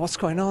 what's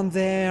going on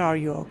there? Are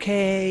you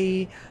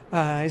okay?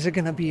 Is it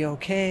going to be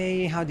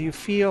okay? How do you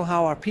feel?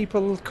 How are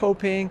people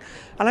coping?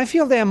 And I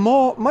feel they're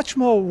much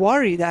more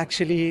worried,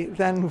 actually,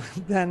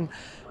 than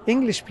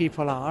English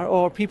people are,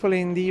 or people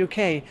in the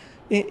UK.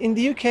 In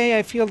the UK,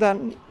 I feel that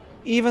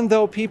even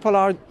though people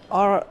are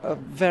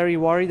very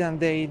worried and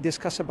they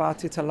discuss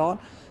about it a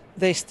lot,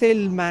 they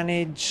still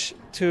manage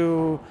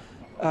to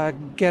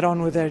get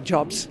on with their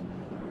jobs.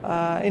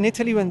 In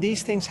Italy, when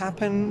these things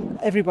happen,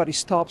 everybody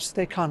stops.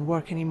 They can't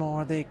work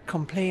anymore. They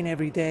complain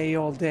every day,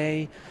 all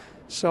day.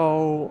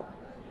 So,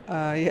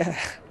 they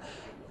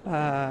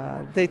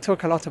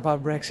talk a lot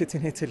about Brexit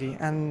in Italy,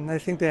 and I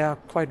think they are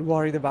quite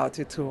worried about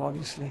it too,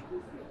 obviously.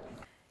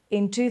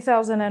 In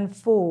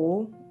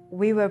 2004,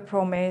 we were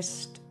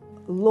promised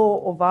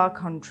law of our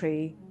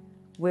country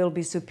will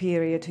be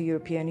superior to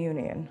European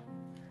Union.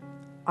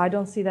 I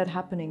don't see that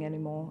happening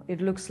anymore.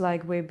 It looks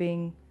like we're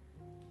being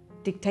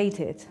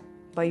dictated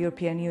by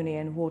European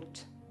Union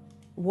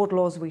what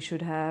laws we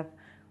should have,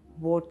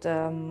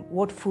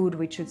 what food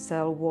we should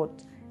sell, what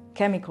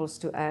chemicals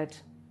to add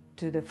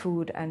to the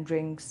food and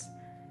drinks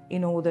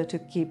in order to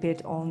keep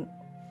it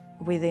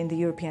within the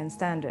European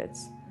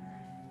standards.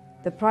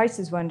 The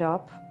prices went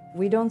up.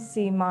 We don't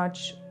see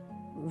much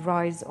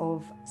rise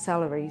of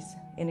salaries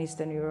in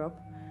Eastern Europe,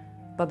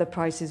 but the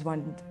prices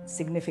went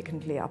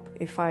significantly up.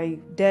 If I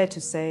dare to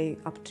say,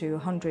 up to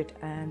 100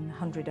 and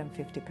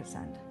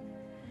 150%,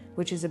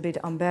 which is a bit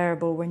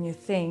unbearable when you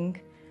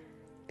think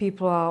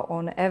people are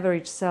on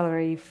average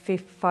salary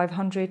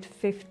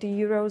 550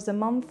 euros a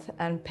month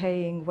and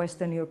paying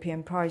Western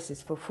European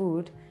prices for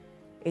food.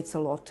 It's a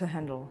lot to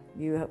handle.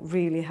 You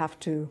really have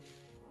to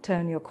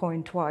turn your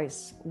coin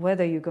twice,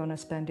 whether you're going to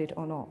spend it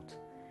or not.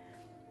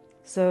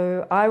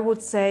 So I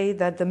would say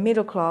that the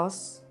middle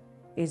class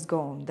is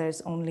gone.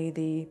 There's only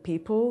the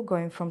people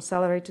going from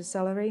salary to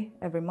salary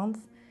every month,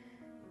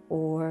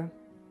 or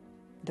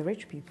the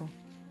rich people.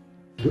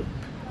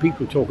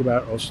 People talk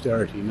about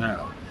austerity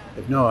now.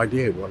 They've no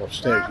idea what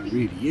austerity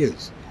really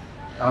is.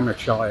 I'm a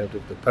child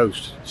of the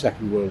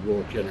post-Second World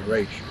War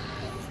generation,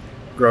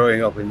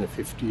 growing up in the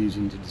 50s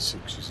into the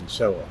 60s and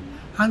so on.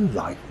 And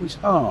life was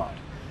hard.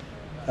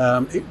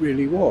 It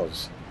really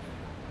was.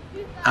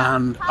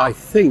 And I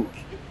think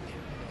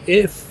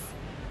if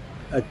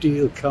a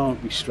deal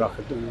can't be struck,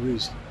 there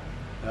is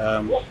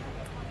the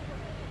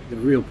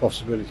real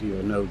possibility of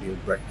a no-deal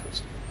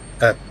Brexit,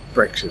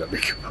 I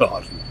beg your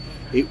pardon.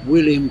 It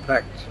will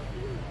impact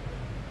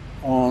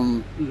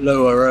on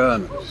lower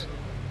earners,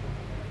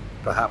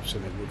 perhaps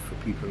than it would for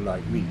people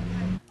like me.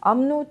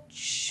 I'm not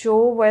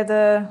sure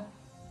whether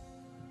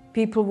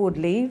people would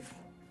leave,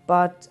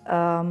 but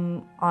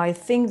I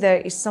think there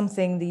is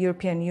something the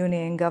European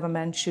Union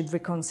government should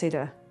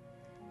reconsider.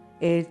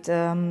 It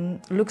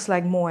looks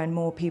like more and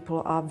more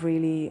people are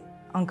really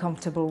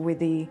uncomfortable with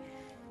the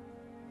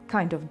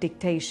kind of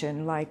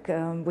dictation, like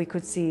we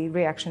could see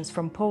reactions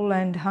from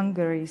Poland,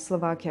 Hungary,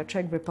 Slovakia,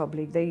 Czech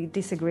Republic. They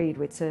disagreed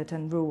with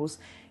certain rules,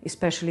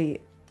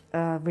 especially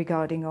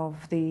regarding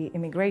of the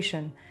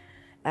immigration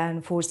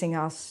and forcing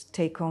us to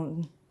take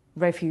on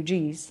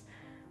refugees,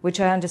 which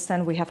I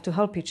understand we have to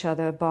help each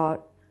other,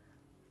 but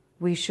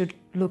we should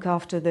look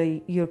after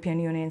the European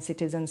Union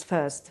citizens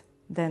first,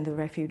 then the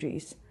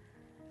refugees.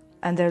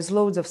 And there's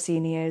loads of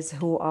seniors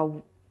who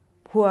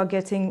are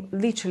getting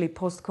literally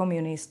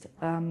post-communist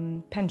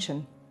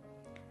pension.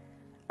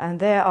 And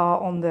they are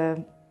on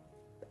the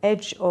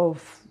edge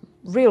of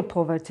real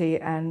poverty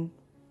and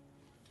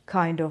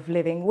kind of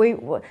living.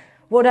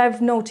 What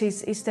I've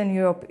noticed, Eastern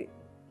Europe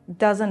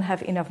doesn't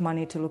have enough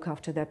money to look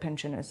after their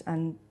pensioners.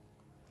 And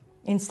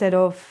instead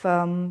of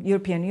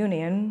European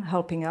Union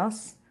helping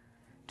us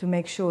to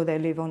make sure they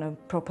live on a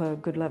proper,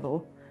 good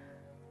level,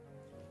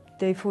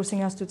 they're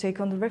forcing us to take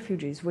on the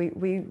refugees.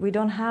 We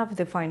don't have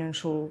the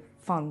financial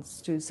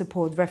funds to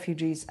support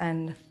refugees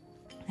and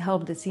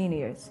help the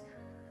seniors.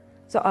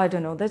 So I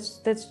don't know, that's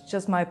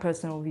just my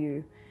personal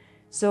view.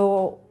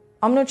 So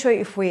I'm not sure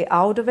if we're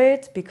out of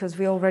it because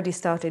we already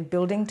started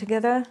building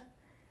together,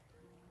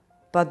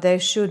 but there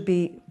should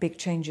be big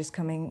changes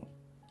coming.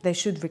 They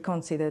should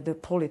reconsider the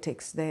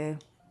politics they're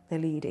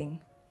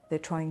leading. They're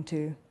trying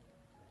to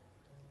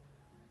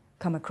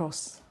come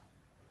across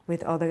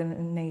with other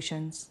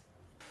nations.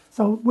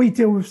 So we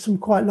deal with some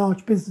quite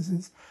large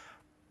businesses.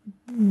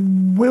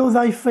 Will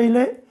they feel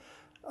it?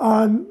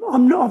 I've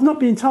not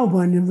been told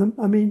by any of them.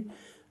 I mean,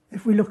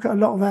 if we look at a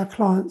lot of our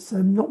clients,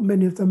 not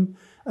many of them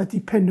are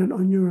dependent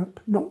on Europe.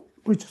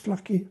 We're just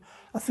lucky,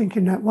 I think,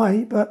 in that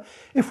way. But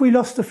if we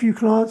lost a few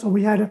clients, or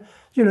we had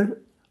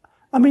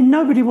I mean,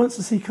 nobody wants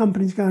to see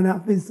companies going out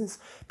of business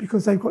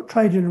because they've got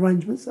trading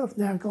arrangements that have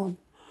now gone.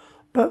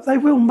 But they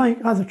will make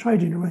other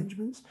trading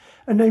arrangements,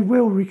 and they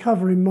will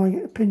recover, in my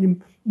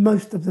opinion.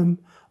 Most of them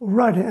will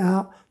ride it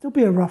out. There'll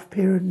be a rough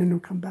period, and then they'll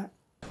come back.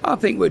 I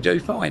think we'll do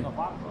fine.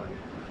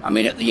 I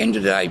mean, at the end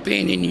of the day,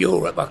 being in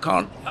Europe,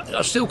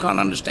 I still can't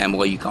understand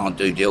why you can't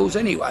do deals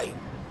anyway.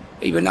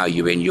 Even though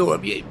you're in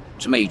Europe,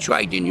 to me,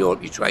 trade in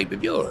Europe, you trade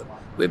with Europe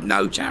with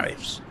no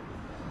tariffs.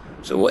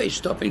 So what is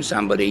stopping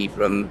somebody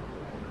from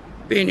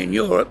being in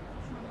Europe,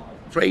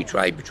 free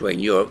trade between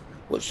Europe,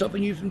 what's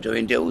stopping you from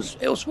doing deals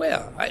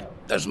elsewhere?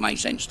 It doesn't make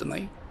sense to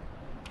me.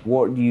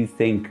 What do you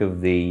think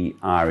of the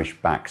Irish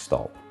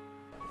backstop?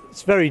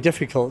 It's very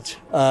difficult.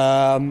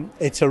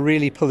 It's a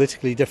really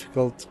politically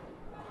difficult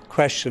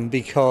question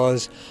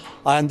because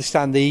I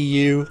understand the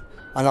EU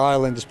and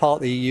Ireland as part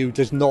of the EU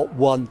does not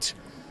want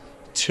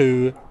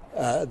to,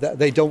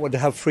 they don't want to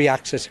have free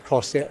access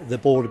across the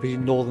border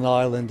between Northern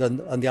Ireland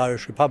and the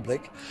Irish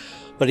Republic.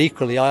 But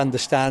equally, I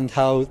understand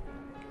how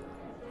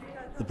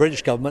the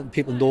British government and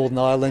people in Northern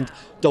Ireland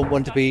don't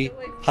want to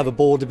have a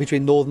border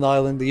between Northern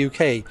Ireland and the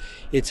UK.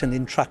 It's an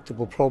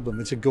intractable problem.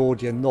 It's a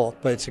Gordian knot,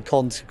 but it's a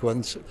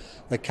consequence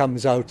that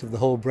comes out of the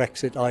whole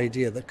Brexit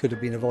idea that could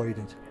have been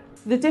avoided.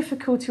 The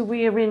difficulty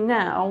we are in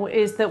now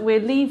is that we're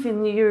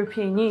leaving the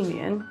European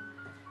Union.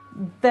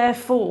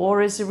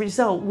 Therefore, as a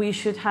result, we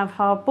should have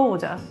hard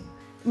border.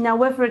 Now,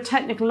 whether a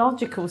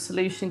technological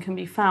solution can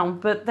be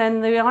found, but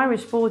then the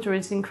Irish border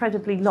is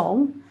incredibly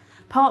long.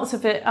 Parts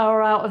of it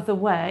are out of the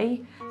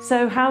way.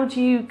 So how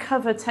do you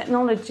cover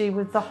technology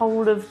with the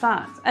whole of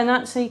that? And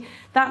actually,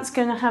 that's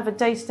going to have a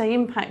day-to-day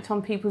impact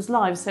on people's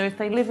lives. So if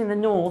they live in the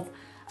north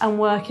and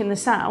work in the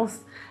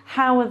south,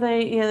 how are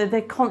they,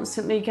 they're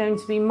constantly going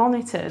to be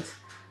monitored.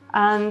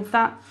 And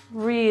that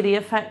really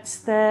affects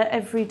their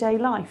everyday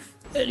life.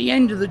 At the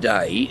end of the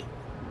day,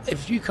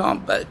 if you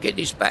can't get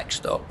this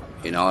backstop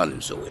in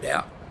Ireland sorted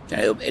out, then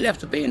it'll have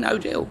to be a no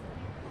deal.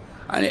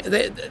 And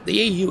the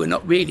EU are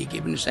not really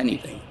giving us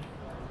anything.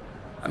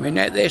 I mean,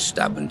 they're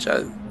stubborn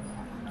too.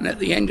 And at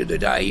the end of the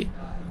day,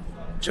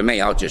 to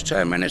me, I'll just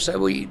turn around and say,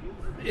 well,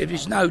 if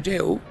it's no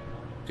deal,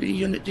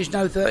 there's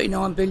no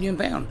 £39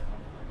 billion.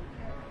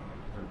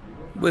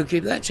 We'll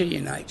give that to the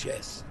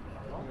NHS.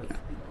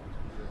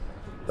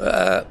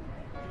 But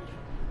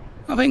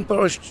I think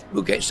Boris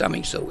will get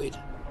something sorted.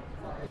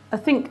 I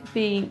think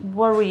the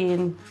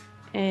worrying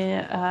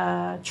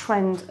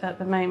trend at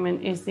the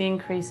moment is the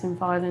increase in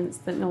violence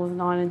that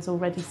Northern Ireland's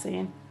already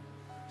seeing.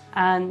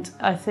 And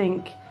I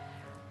think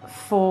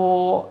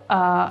for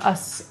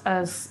us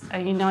as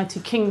a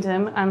United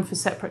Kingdom and for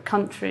separate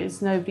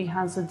countries, nobody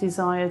has a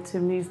desire to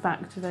move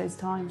back to those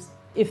times.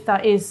 If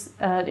that is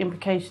an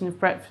implication of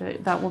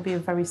Brexit, that will be a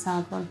very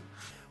sad one.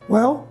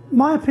 Well,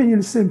 my opinion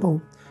is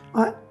simple.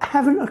 I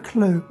haven't a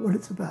clue what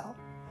it's about.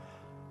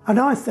 And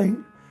I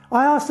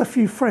asked a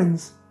few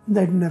friends and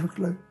they didn't have a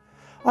clue.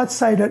 I'd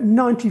say that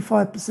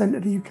 95%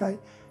 of the UK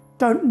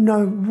don't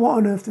know what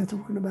on earth they're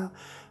talking about.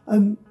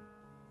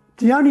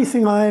 The only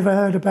thing I ever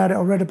heard about it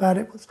or read about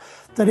it was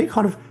that it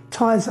kind of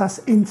ties us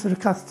into the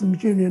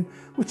customs union,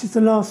 which is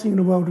the last thing in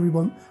the world we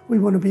want. We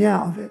want to be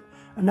out of it,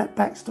 and that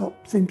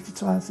backstop seems to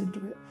tie us into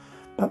it.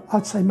 But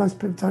I'd say most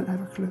people don't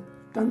have a clue,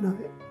 don't know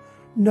it.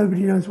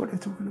 Nobody knows what they're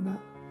talking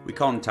about. We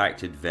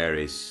contacted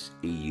various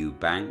EU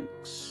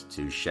banks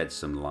to shed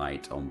some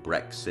light on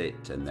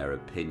Brexit and their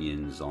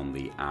opinions on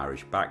the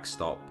Irish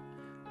backstop,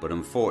 but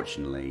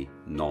unfortunately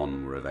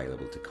none were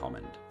available to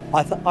comment.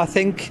 I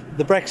think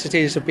the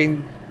Brexiteers have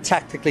been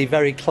tactically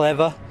very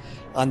clever,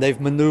 and they've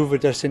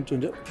manoeuvred us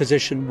into a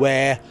position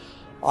where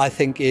I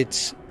think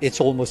it's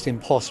almost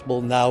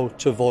impossible now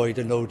to avoid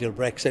a no-deal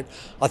Brexit.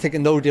 I think a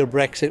no-deal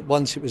Brexit,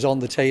 once it was on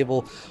the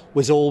table,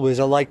 was always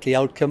a likely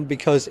outcome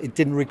because it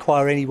didn't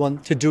require anyone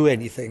to do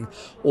anything.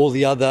 All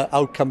the other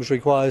outcomes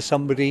require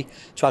somebody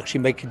to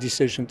actually make a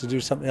decision to do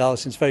something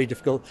else. It's very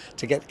difficult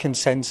to get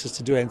consensus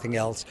to do anything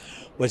else,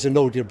 whereas a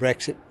no-deal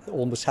Brexit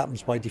almost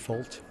happens by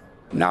default.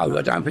 No,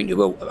 I don't think it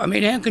will. I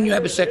mean, how can you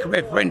have a second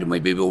referendum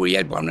when we've already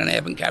had one and they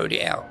haven't carried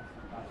it out?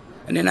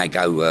 And then they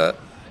go,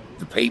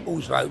 the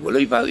people's vote. Well,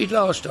 who voted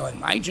last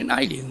time? Ancient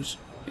aliens.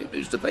 It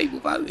was the people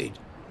voted.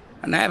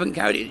 And they haven't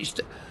carried it. It's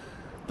the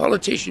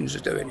politicians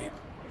are doing it.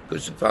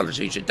 Because the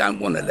politicians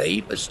don't want to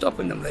leave are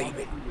stopping them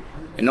leaving.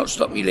 They're not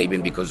stopping you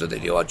leaving because of the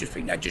deal. I just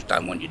think they just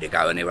don't want you to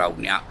go and they're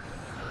holding you up.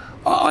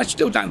 I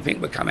still don't think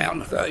we'll come out on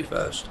the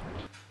 31st.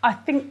 I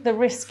think the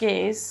risk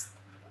is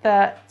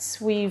that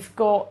we've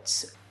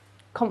got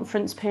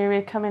conference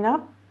period coming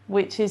up,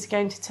 which is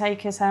going to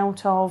take us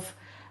out of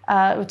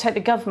will take the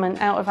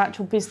government out of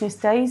actual business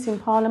days in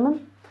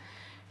Parliament.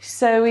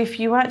 So if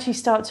you actually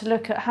start to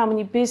look at how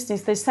many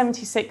there's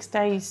 76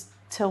 days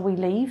till we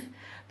leave,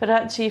 but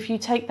actually if you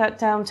take that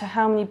down to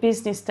how many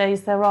business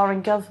days there are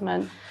in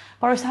government,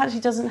 Boris actually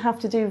doesn't have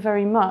to do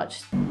very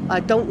much. I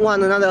don't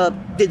want another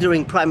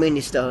dithering Prime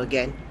Minister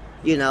again,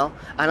 you know,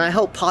 and I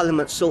hope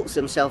Parliament sorts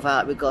themselves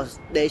out because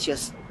they're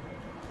just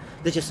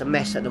a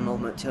mess at the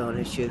moment, to tell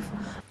the truth.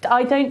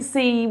 I don't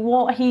see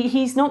what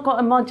he's not got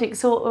a magic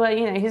he's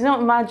not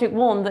a magic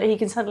wand that he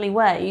can suddenly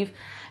wave.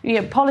 You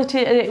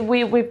know,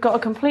 we've got a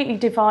completely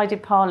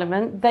divided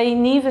Parliament. They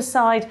neither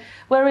side,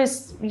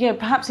 whereas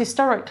perhaps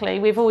historically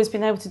we've always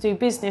been able to do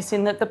business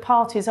in that the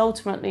parties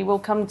ultimately will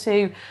come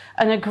to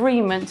an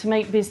agreement to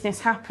make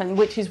business happen,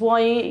 which is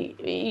why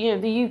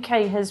the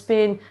UK has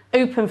been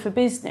open for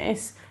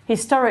business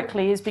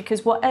historically, is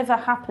because whatever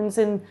happens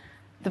in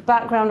the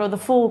background or the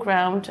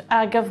foreground,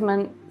 our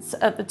governments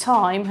at the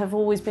time have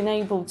always been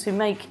able to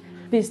make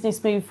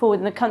business move forward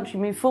and the country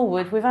move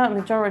forward without a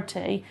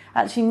majority.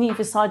 Actually,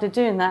 neither side are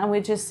doing that, and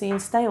we're just seeing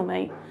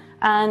stalemate.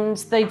 And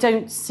they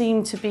don't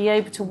seem to be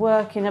able to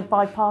work in a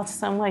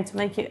bipartisan way to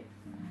make it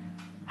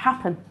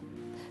happen.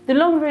 The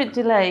longer it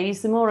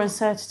delays, the more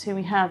uncertainty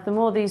we have, the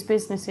more these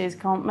businesses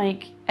can't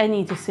make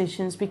any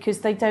decisions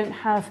because they're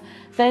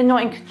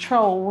not in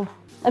control.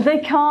 They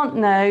can't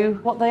know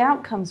what the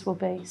outcomes will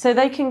be. So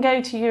they can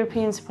go to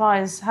European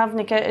suppliers,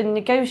 and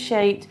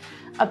negotiate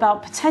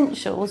about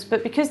potentials,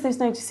 but because there's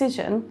no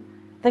decision,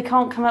 they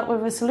can't come up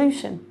with a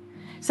solution.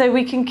 So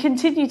we can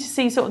continue to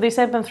see sort of this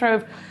ebb and flow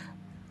of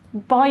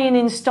buying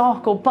in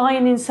stock or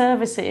buying in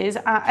services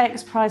at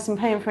X price and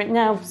paying for it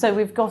now. So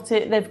they've got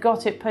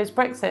it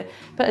post-Brexit.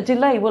 But a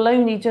delay will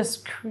only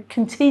just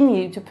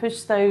continue to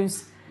push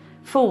those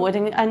forward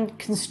and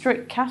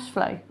constrict cash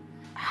flow.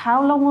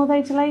 How long will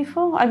they delay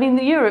for? I mean,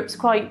 Europe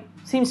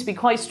seems to be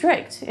quite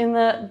strict in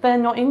that they're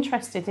not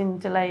interested in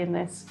delaying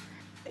this.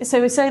 So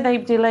we say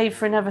they've delayed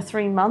for another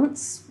 3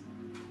 months,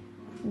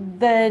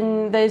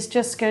 then there's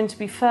just going to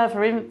be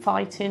further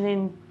infighting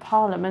in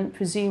Parliament,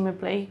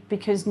 presumably,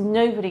 because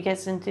nobody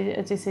gets into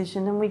a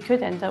decision and we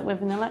could end up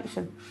with an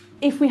election.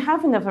 If we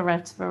have another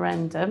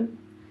referendum,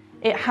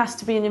 it has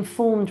to be an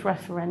informed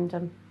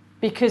referendum,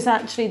 because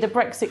actually the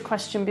Brexit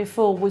question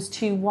before was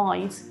too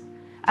wide.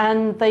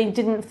 And they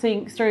didn't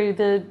think through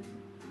the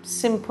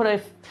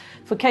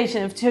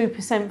simplification of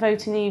 2%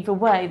 voting either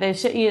way.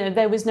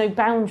 There was no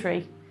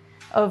boundary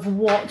of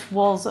what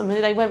was. I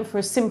mean, they went for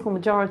a simple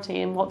majority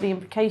and what the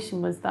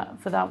implication was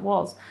for that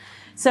was.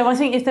 So I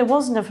think if there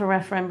was another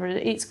referendum,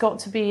 it's got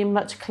to be in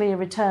much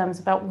clearer terms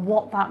about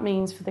what that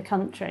means for the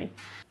country.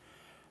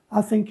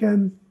 I think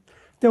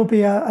there'll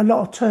be a lot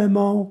of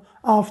turmoil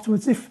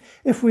afterwards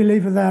if we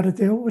leave without a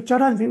deal, which I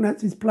don't think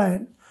that's his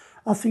plan.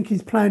 I think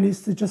his plan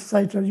is to just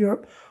say to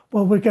Europe,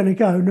 well, we're going to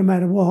go no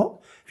matter what.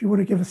 If you want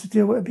to give us a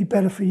deal, it'd be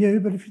better for you.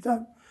 But if you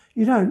don't,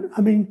 you don't.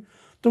 I mean,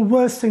 the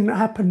worst thing that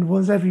happened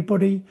was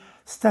everybody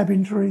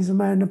stabbing Theresa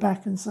May in the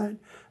back and saying,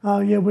 oh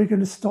yeah, we're going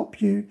to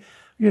stop you,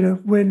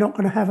 we're not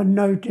going to have a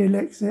no-deal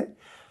exit.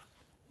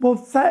 Well,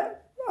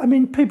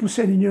 people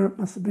sitting in Europe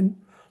must have been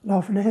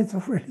laughing their heads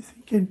off, really,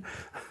 thinking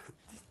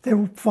they're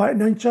all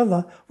fighting each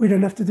other. We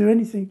don't have to do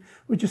anything.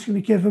 We're just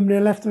going to give them,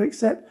 they'll have to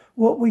accept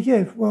what we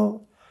give.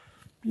 Well,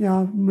 yeah,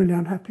 I'm really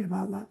unhappy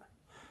about that.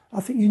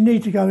 I think you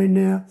need to go in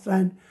there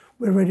saying,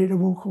 we're ready to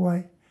walk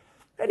away.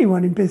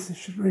 Anyone in business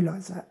should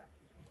realise that.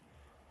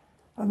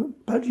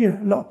 But, a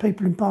lot of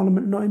people in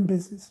Parliament are not in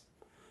business,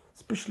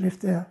 especially if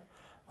they're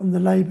on the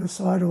Labour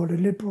side or the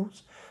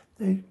Liberals.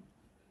 They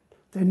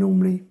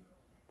normally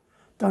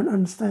don't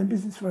understand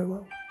business very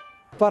well.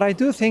 But I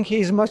do think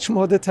he's much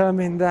more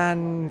determined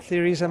than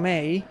Theresa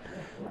May,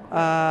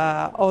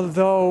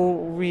 although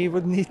we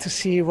would need to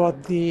see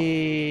what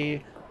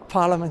the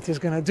Parliament is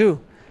going to do.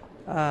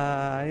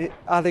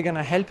 Are they going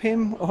to help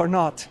him or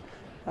not?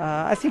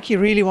 I think he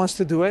really wants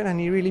to do it and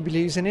he really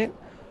believes in it.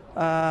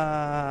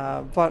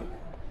 But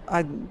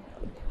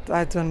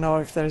I don't know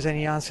if there's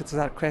any answer to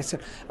that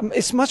question.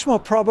 It's much more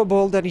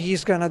probable that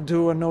he's going to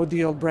do a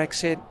no-deal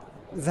Brexit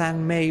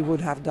than May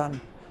would have done.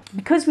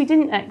 Because we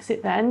didn't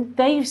exit then,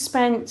 they've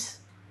spent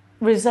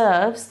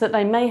reserves that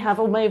they may have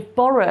or may have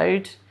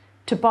borrowed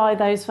to buy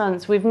those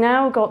funds. We've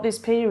now got this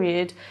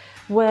period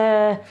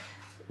where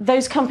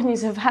those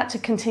companies have had to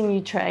continue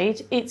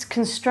trade. It's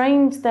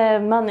constrained their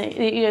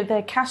money,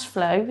 their cash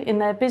flow in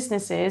their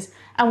businesses,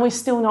 and we're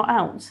still not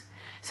out.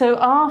 So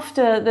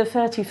after the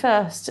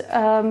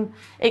 31st,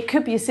 it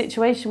could be a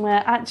situation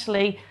where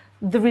actually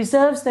the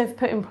reserves they've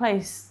put in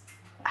place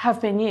have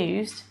been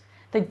used.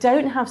 They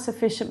don't have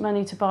sufficient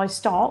money to buy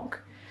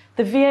stock.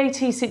 The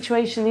VAT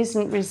situation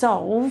isn't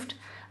resolved,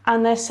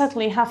 and they're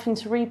suddenly having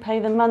to repay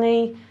the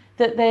money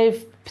that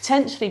they've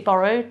potentially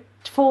borrowed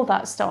for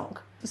that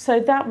stock.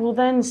 So that will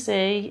then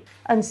see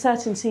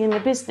uncertainty in the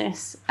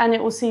business, and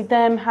it will see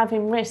them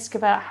having risk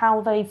about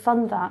how they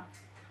fund that.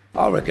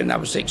 I reckon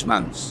another 6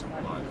 months.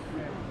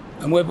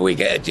 And whether we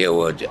get a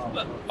deal,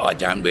 I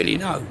don't really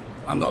know.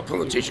 I'm not a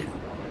politician.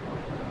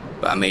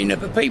 But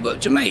the people,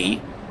 to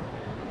me,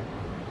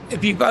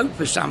 if you vote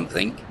for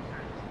something,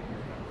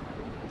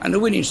 and the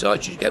winning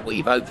side should get what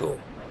you vote for.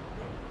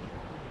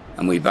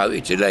 And we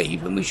voted to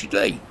leave, and we should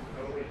leave.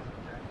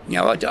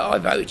 I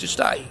voted to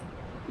stay,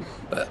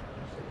 but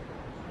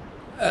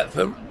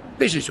for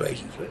business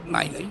reasons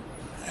mainly,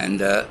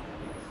 and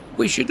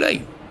we should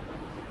leave.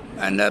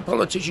 And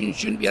politicians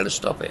shouldn't be able to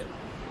stop it.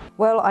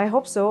 Well, I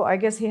hope so. I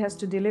guess he has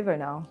to deliver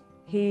now.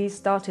 He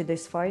started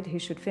this fight, he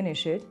should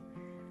finish it.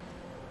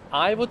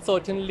 I would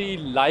certainly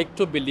like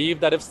to believe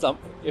that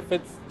if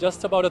it's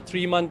just about a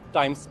 3-month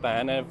time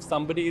span, and if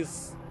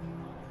somebody's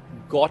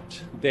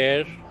got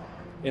there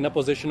in a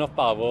position of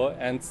power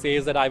and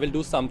says that I will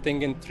do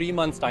something in 3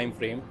 months time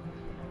frame,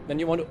 then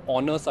you want to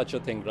honor such a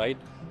thing, right?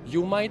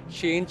 You might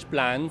change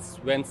plans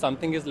when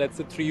something is, let's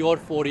say, 3 or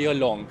 4 year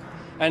long,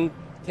 and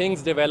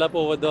things develop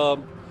over the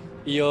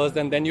years,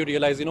 and then you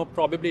realize,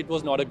 probably it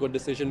was not a good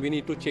decision. We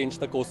need to change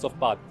the course of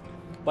path.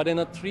 But in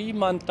a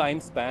 3-month time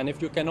span,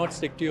 if you cannot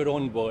stick to your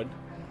own word,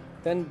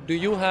 then do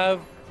you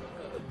have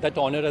that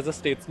honor as a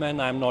statesman?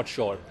 I'm not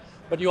sure.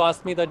 But you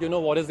asked me that,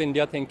 what is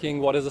India thinking?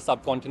 What is the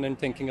subcontinent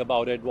thinking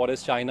about it? What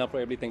is China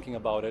probably thinking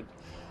about it?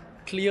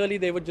 Clearly,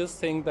 they would just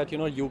think that,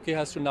 UK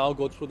has to now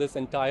go through this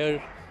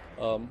entire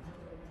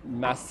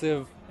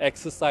massive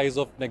exercise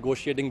of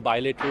negotiating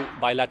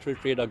bilateral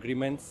trade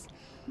agreements.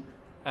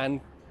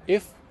 And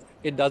if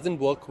it doesn't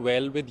work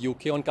well with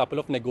UK on a couple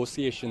of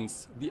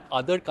negotiations, the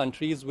other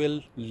countries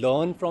will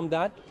learn from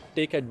that,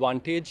 take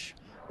advantage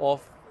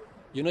of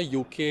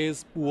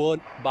UK's poor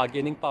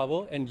bargaining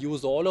power, and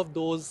use all of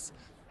those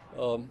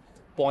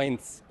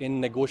points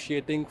in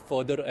negotiating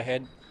further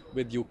ahead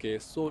with UK.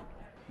 So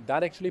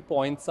that actually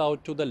points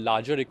out to the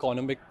larger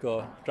economic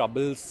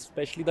troubles,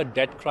 especially the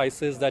debt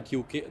crisis that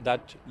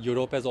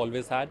Europe has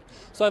always had.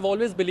 So I've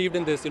always believed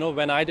in this.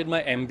 When I did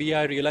my MBA,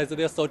 I realized that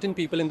there are certain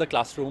people in the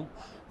classroom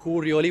who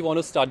really want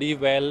to study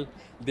well.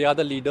 They are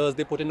the leaders.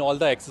 They put in all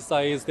the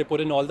exercise. They put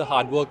in all the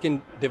hard work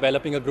in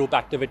developing a group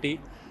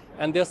activity.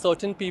 And there are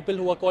certain people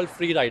who are called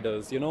free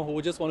riders,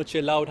 who just want to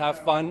chill out, have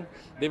fun.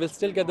 They will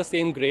still get the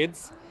same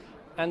grades.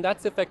 And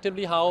that's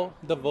effectively how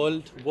the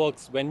world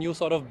works. When you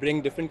sort of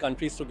bring different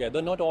countries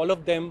together, not all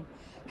of them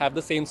have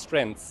the same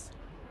strengths.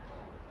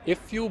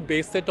 If you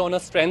base it on a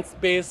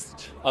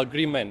strengths-based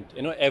agreement,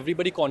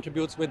 everybody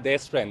contributes with their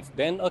strengths,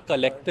 then a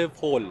collective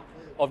whole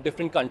of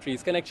different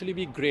countries can actually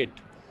be great.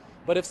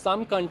 But if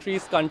some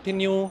countries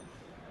continue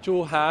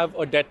to have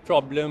a debt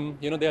problem,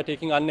 they are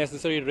taking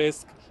unnecessary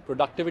risk,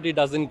 productivity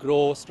doesn't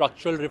grow,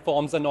 structural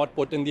reforms are not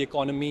put in the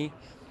economy,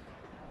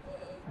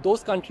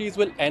 those countries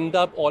will end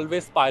up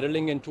always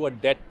spiraling into a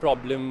debt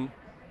problem.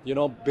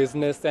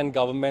 Business and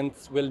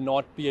governments will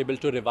not be able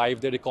to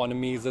revive their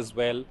economies as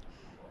well.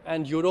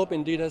 And Europe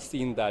indeed has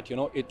seen that.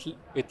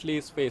 Italy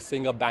is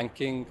facing a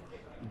banking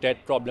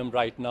debt problem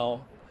right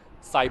now.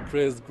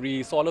 Cyprus,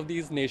 Greece, all of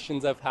these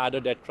nations have had a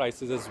debt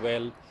crisis as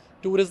well.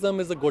 Tourism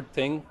is a good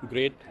thing,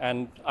 great.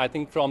 And I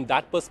think from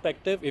that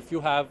perspective, if you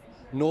have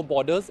no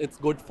borders, it's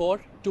good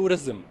for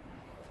tourism.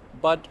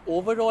 But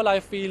overall, I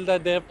feel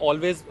that they've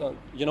always,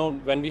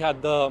 when we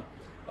had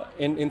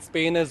in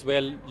Spain as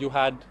well, you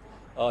had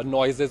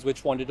noises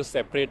which wanted to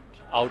separate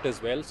out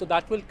as well. So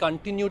that will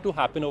continue to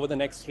happen over the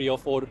next 3 or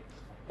 4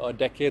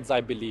 decades,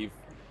 I believe.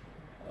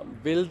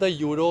 Will the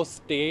Euro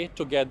stay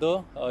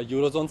together,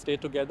 Eurozone stay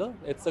together?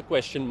 It's a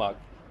question mark.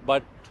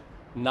 But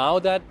now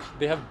that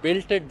they have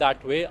built it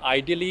that way,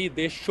 ideally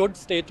they should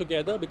stay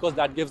together, because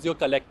that gives you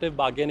collective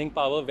bargaining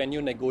power when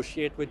you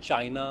negotiate with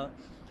China,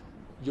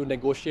 you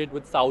negotiate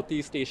with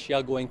Southeast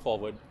Asia going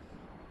forward.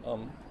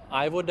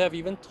 I would have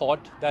even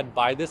thought that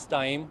by this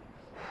time,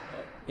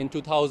 in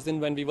 2000,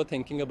 when we were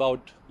thinking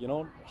about,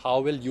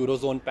 how will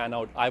Eurozone pan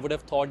out, I would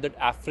have thought that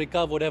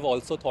Africa would have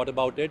also thought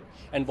about it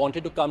and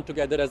wanted to come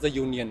together as a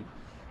union.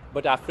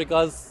 But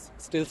Africa's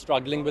still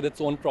struggling with its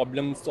own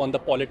problems on the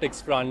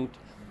politics front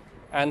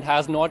and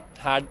has not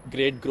had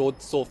great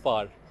growth so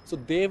far. So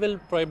they will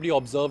probably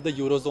observe the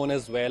Eurozone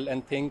as well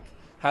and think,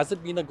 has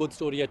it been a good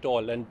story at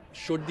all? And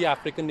should the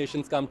African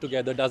nations come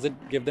together? Does it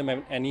give them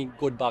any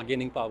good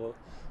bargaining power?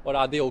 Or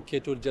are they okay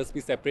to just be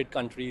separate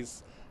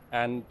countries?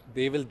 And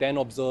they will then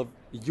observe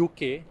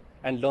UK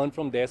and learn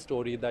from their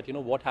story that,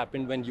 what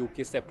happened when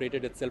UK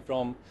separated itself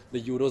from the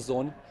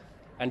Eurozone,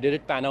 and did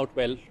it pan out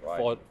well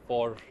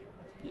for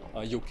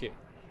UK?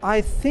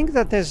 I think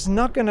that there's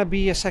not going to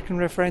be a second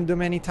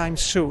referendum anytime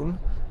soon.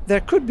 There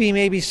could be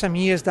maybe some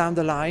years down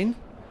the line.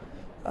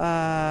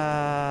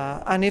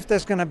 And if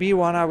there's going to be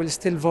one, I will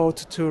still vote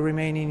to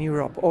remain in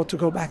Europe or to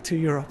go back to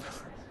Europe.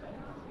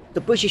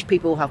 The British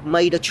people have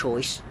made a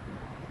choice.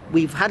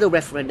 We've had a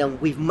referendum,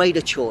 we've made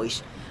a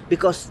choice.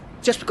 Because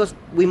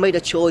we made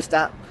a choice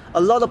that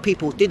a lot of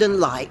people didn't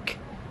like,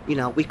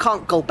 we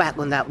can't go back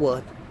on that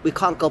word. We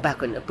can't go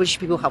back on it. The British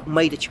people have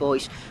made a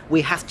choice.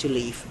 We have to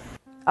leave.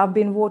 I've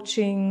been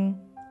watching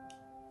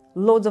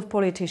loads of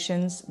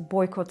politicians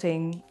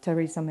boycotting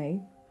Theresa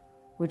May,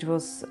 which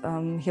was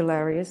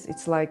hilarious.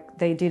 It's like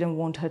they didn't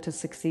want her to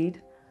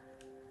succeed.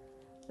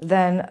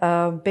 Then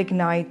big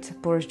night,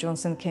 Boris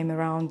Johnson came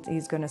around.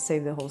 He's going to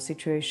save the whole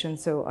situation.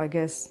 So I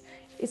guess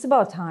it's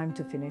about time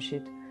to finish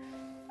it.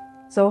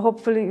 So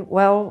hopefully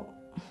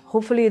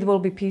it will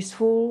be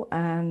peaceful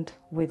and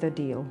with a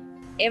deal.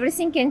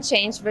 Everything can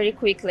change very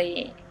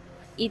quickly.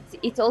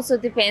 It also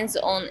depends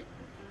on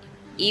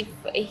if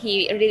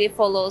he really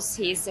follows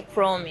his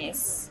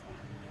promise.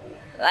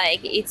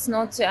 Like, it's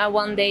not a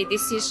one-day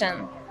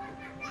decision.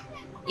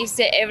 If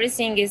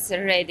everything is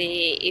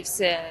ready, if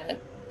the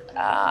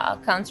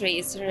country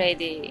is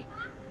ready,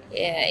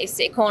 if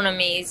the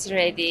economy is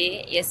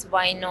ready, yes,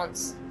 why not?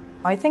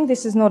 I think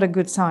this is not a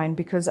good sign,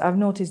 because I've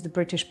noticed the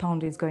British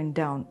pound is going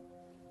down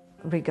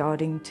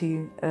regarding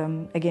to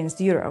against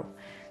euro.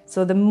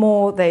 So the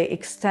more they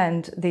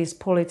extend this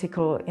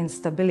political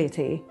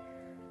instability,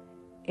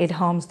 it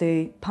harms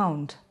the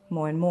pound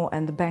more and more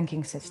and the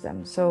banking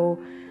system. So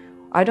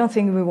I don't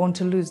think we want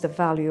to lose the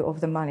value of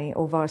the money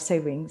of our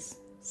savings.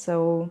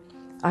 So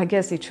I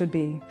guess it should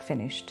be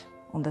finished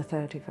on the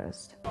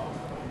 31st.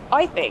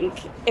 I think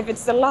if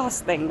it's the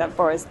last thing that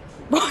Boris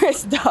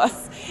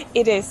does,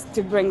 it is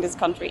to bring this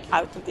country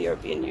out of the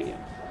European Union.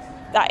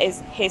 That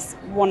is his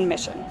one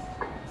mission,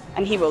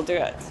 and he will do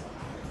it.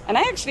 And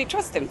I actually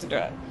trust him to do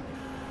it.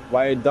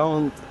 Why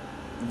don't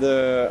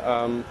the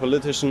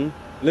politician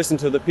listen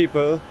to the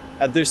people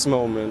at this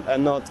moment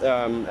and not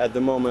at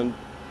the moment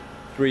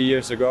 3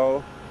 years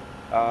ago?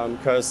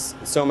 Because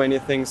so many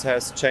things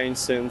has changed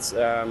since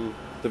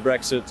the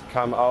Brexit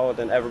come out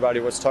and everybody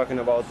was talking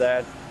about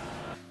that.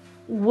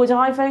 Would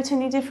I vote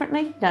any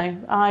differently? No,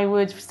 I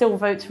would still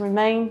vote to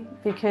remain,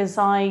 because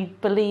I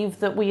believe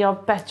that we are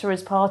better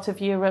as part of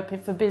Europe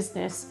for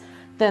business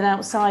than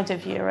outside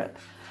of Europe.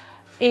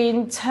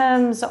 In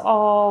terms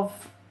of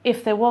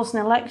if there was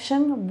an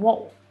election,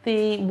 what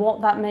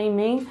that may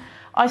mean,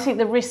 I think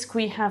the risk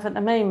we have at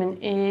the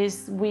moment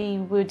is we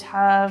would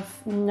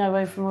have no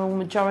overall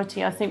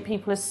majority. I think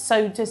people are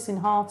so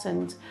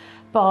disheartened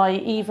by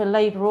either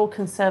Labour or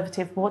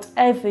Conservative,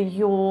 whatever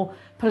your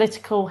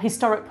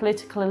historic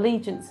political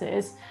allegiance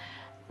is,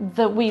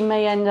 that we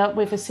may end up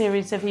with a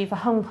series of either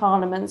hung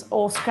parliaments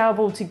or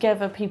scrabbled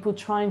together people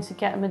trying to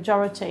get a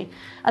majority.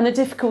 And the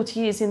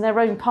difficulty is in their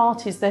own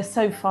parties, they're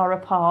so far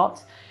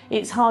apart,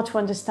 it's hard to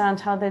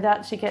understand how they'd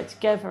actually get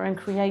together and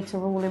create a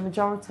ruling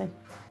majority.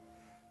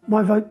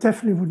 My vote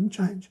definitely wouldn't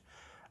change.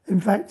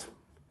 In fact,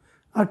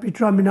 I'd be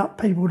drumming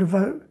up people to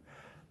vote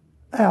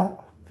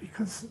out,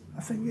 because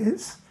I think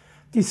it's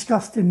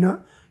disgusting that,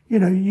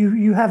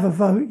 you have a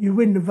vote, you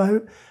win the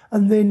vote,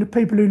 and then the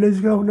people who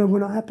lose go, oh, no, we're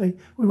not happy,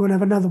 we want to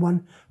have another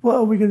one. What,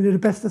 are we going to do, the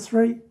best of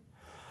three?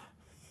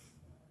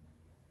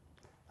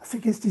 I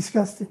think it's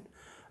disgusting.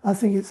 I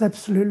think it's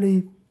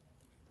absolutely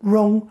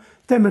wrong,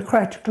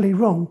 democratically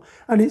wrong.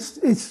 And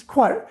it's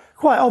quite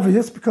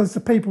obvious, because the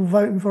people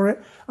voting for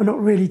it are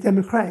not really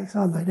democrats,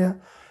 are they?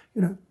 They're,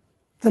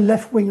 the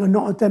left wing are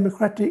not a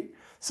democratic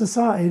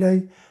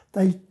society.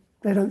 They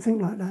don't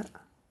think like that.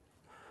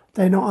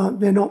 They're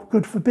not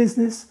good for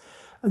business,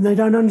 and they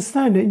don't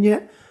understand it. And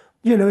yet,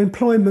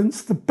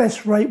 employment's the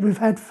best rate we've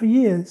had for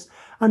years.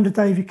 Under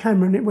David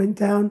Cameron, it went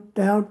down,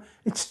 down.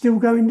 It's still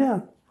going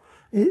down.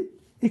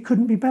 It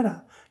couldn't be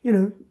better, you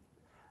know.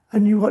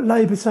 And you've got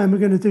Labour saying we're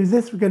going to do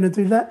this, we're going to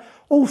do that.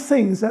 All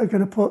things that are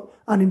going to put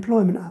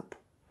unemployment up.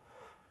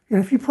 You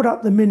know, if you put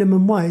up the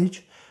minimum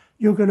wage,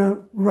 you're going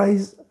to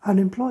raise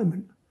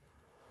unemployment.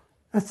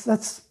 That's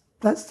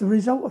the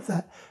result of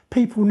that.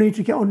 People need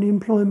to get on the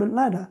employment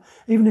ladder,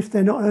 even if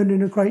they're not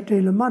earning a great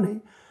deal of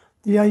money.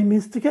 The aim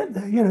is to get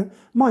there. You know,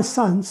 my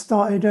son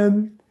started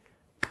in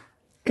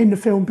the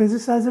film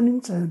business as an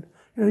intern.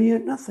 You know, he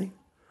earned nothing.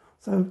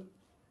 So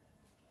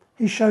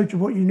he showed you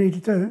what you need to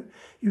do.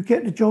 You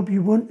get the job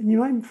you want and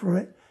you aim for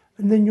it,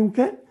 and then you'll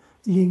get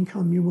the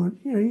income you want.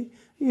 You know,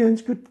 he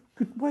earns good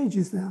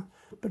wages now,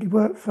 but he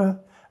worked for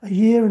a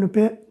year and a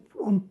bit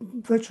on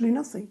virtually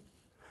nothing.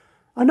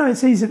 I know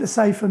it's easy to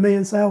say for me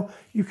and say, oh,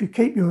 you could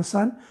keep your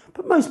son,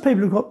 but most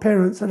people have got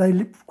parents that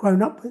they've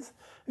grown up with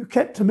who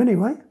kept them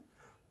anyway.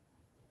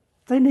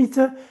 They need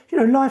to, you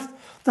know, life,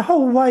 the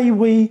whole way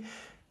we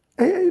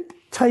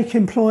take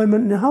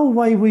employment and the whole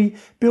way we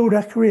build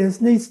our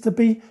careers needs to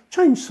be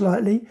changed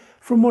slightly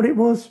from what it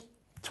was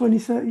 20,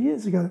 30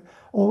 years ago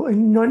or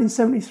in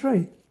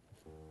 1973.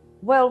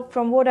 Well,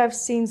 from what I've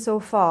seen so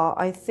far,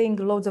 I think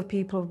loads of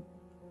people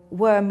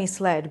were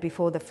misled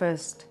before the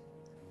first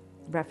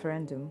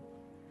referendum.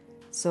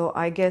 So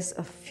I guess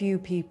a few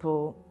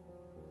people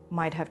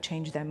might have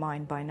changed their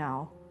mind by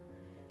now.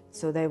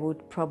 So they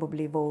would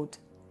probably vote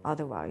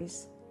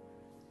otherwise.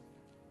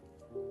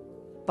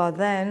 But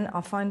then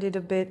I find it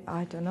a bit,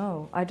 I don't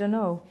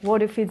know.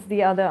 What if it's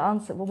the other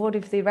answer? What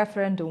if the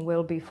referendum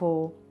will be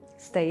for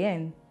stay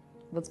in?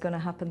 What's going to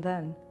happen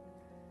then?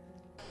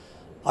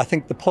 I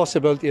think the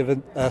possibility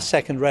of a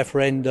second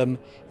referendum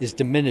is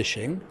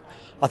diminishing.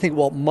 I think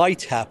what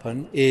might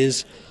happen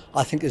is,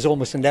 I think there's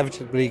almost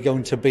inevitably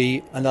going to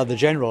be another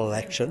general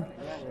election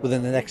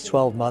within the next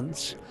 12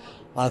 months.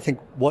 I think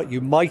what you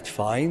might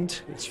find,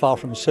 it's far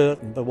from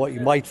certain, but what you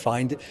might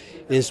find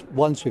is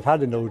once we've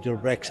had a no-deal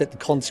Brexit, the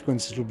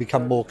consequences will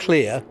become more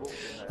clear,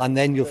 and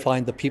then you'll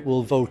find that people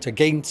will vote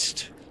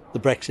against the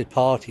Brexit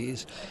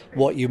parties.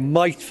 What you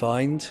might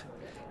find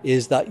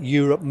is that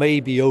Europe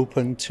may be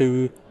open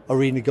to a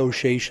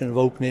renegotiation of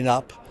opening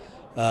up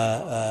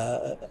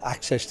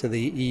access to the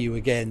EU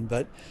again,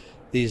 but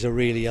these are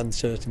really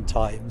uncertain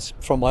times.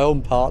 From my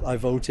own part, I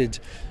voted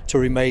to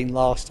remain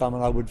last time,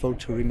 and I would vote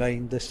to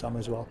remain this time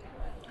as well.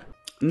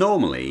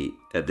 Normally,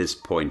 at this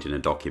point in a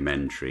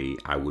documentary,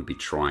 I would be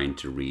trying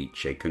to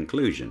reach a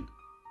conclusion.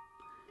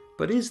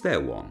 But is there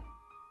one?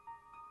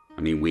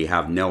 I mean, we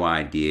have no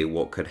idea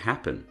what could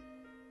happen.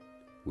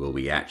 Will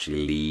we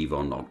actually leave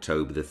on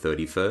October the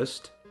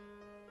 31st?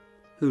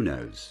 Who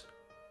knows?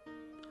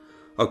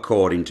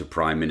 According to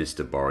Prime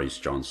Minister Boris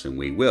Johnson,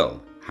 we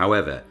will.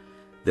 However,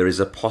 there is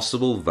a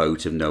possible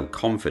vote of no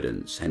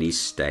confidence, and his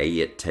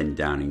stay at 10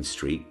 Downing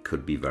Street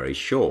could be very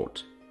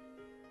short.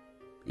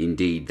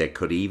 Indeed, there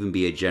could even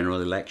be a general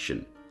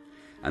election,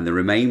 and the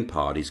Remain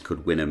parties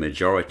could win a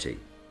majority.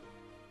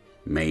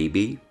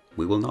 Maybe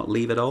we will not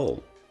leave at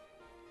all.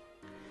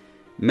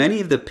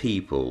 Many of the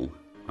people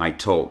I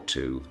talk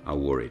to are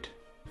worried.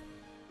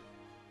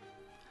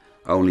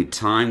 Only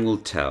time will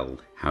tell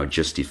how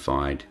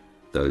justified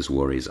those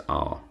worries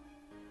are.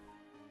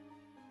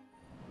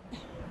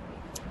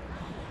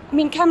 I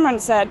mean, Cameron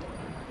said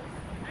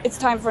it's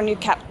time for a new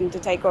captain to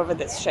take over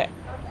this ship.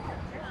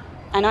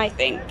 And I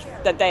think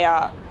that they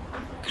are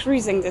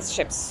cruising this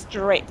ship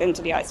straight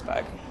into the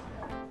iceberg.